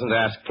Sam doesn't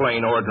ask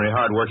plain, ordinary,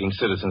 hard-working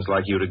citizens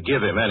like you to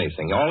give him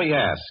anything. All he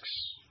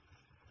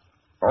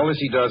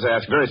does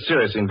ask very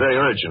seriously and very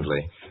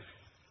urgently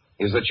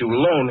is that you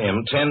loan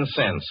him 10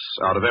 cents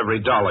out of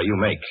every dollar you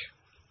make.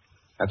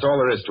 That's all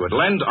there is to it.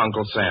 Lend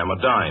Uncle Sam a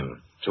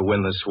dime to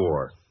win this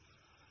war,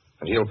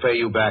 and he'll pay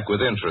you back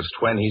with interest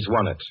when he's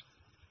won it.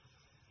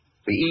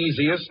 The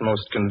easiest,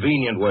 most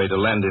convenient way to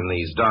lend him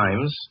these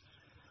dimes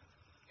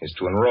is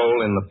to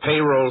enroll in the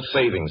payroll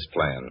savings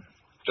plan.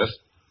 Just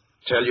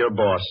tell your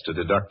boss to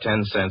deduct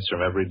 10 cents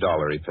from every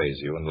dollar he pays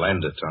you and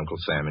lend it to Uncle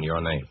Sam in your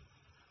name.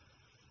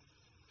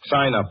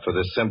 Sign up for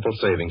this simple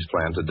savings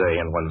plan today,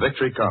 and when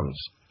victory comes,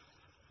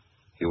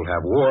 you'll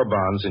have war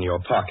bonds in your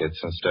pockets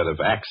instead of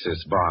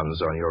Axis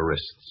bonds on your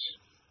wrists.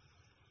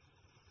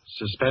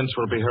 Suspense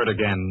will be heard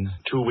again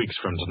 2 weeks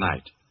from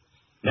tonight.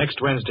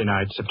 Next Wednesday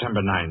night,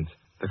 September 9th,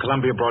 the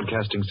Columbia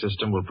Broadcasting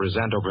System will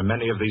present over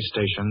many of these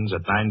stations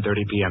at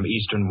 9:30 p.m.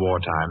 Eastern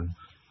Wartime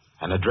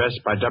an address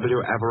by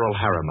W. Averell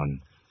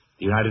Harriman,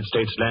 the United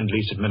States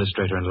Lend-Lease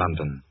Administrator in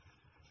London.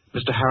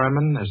 Mr.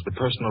 Harriman, as the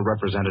personal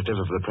representative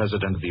of the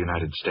President of the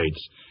United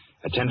States,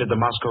 attended the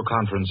Moscow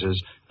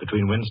conferences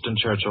between Winston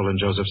Churchill and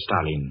Joseph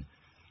Stalin.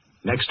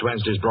 Next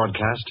Wednesday's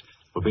broadcast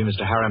will be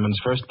Mr. Harriman's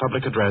first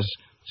public address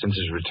since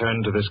his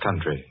return to this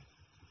country.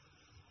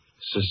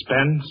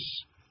 Suspense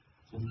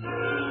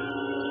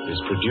is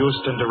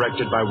produced and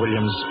directed by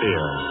William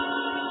Spear.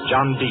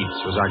 John Dietz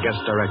was our guest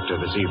director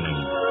this evening.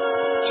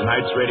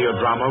 Tonight's radio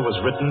drama was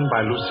written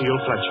by Lucille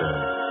Fletcher.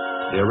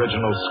 The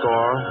original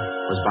score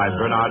was by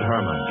Bernard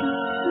Herrmann.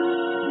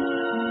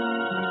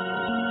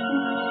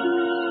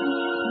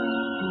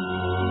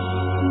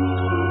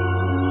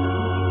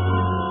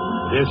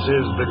 This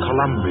is the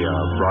Columbia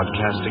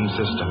Broadcasting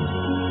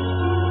System.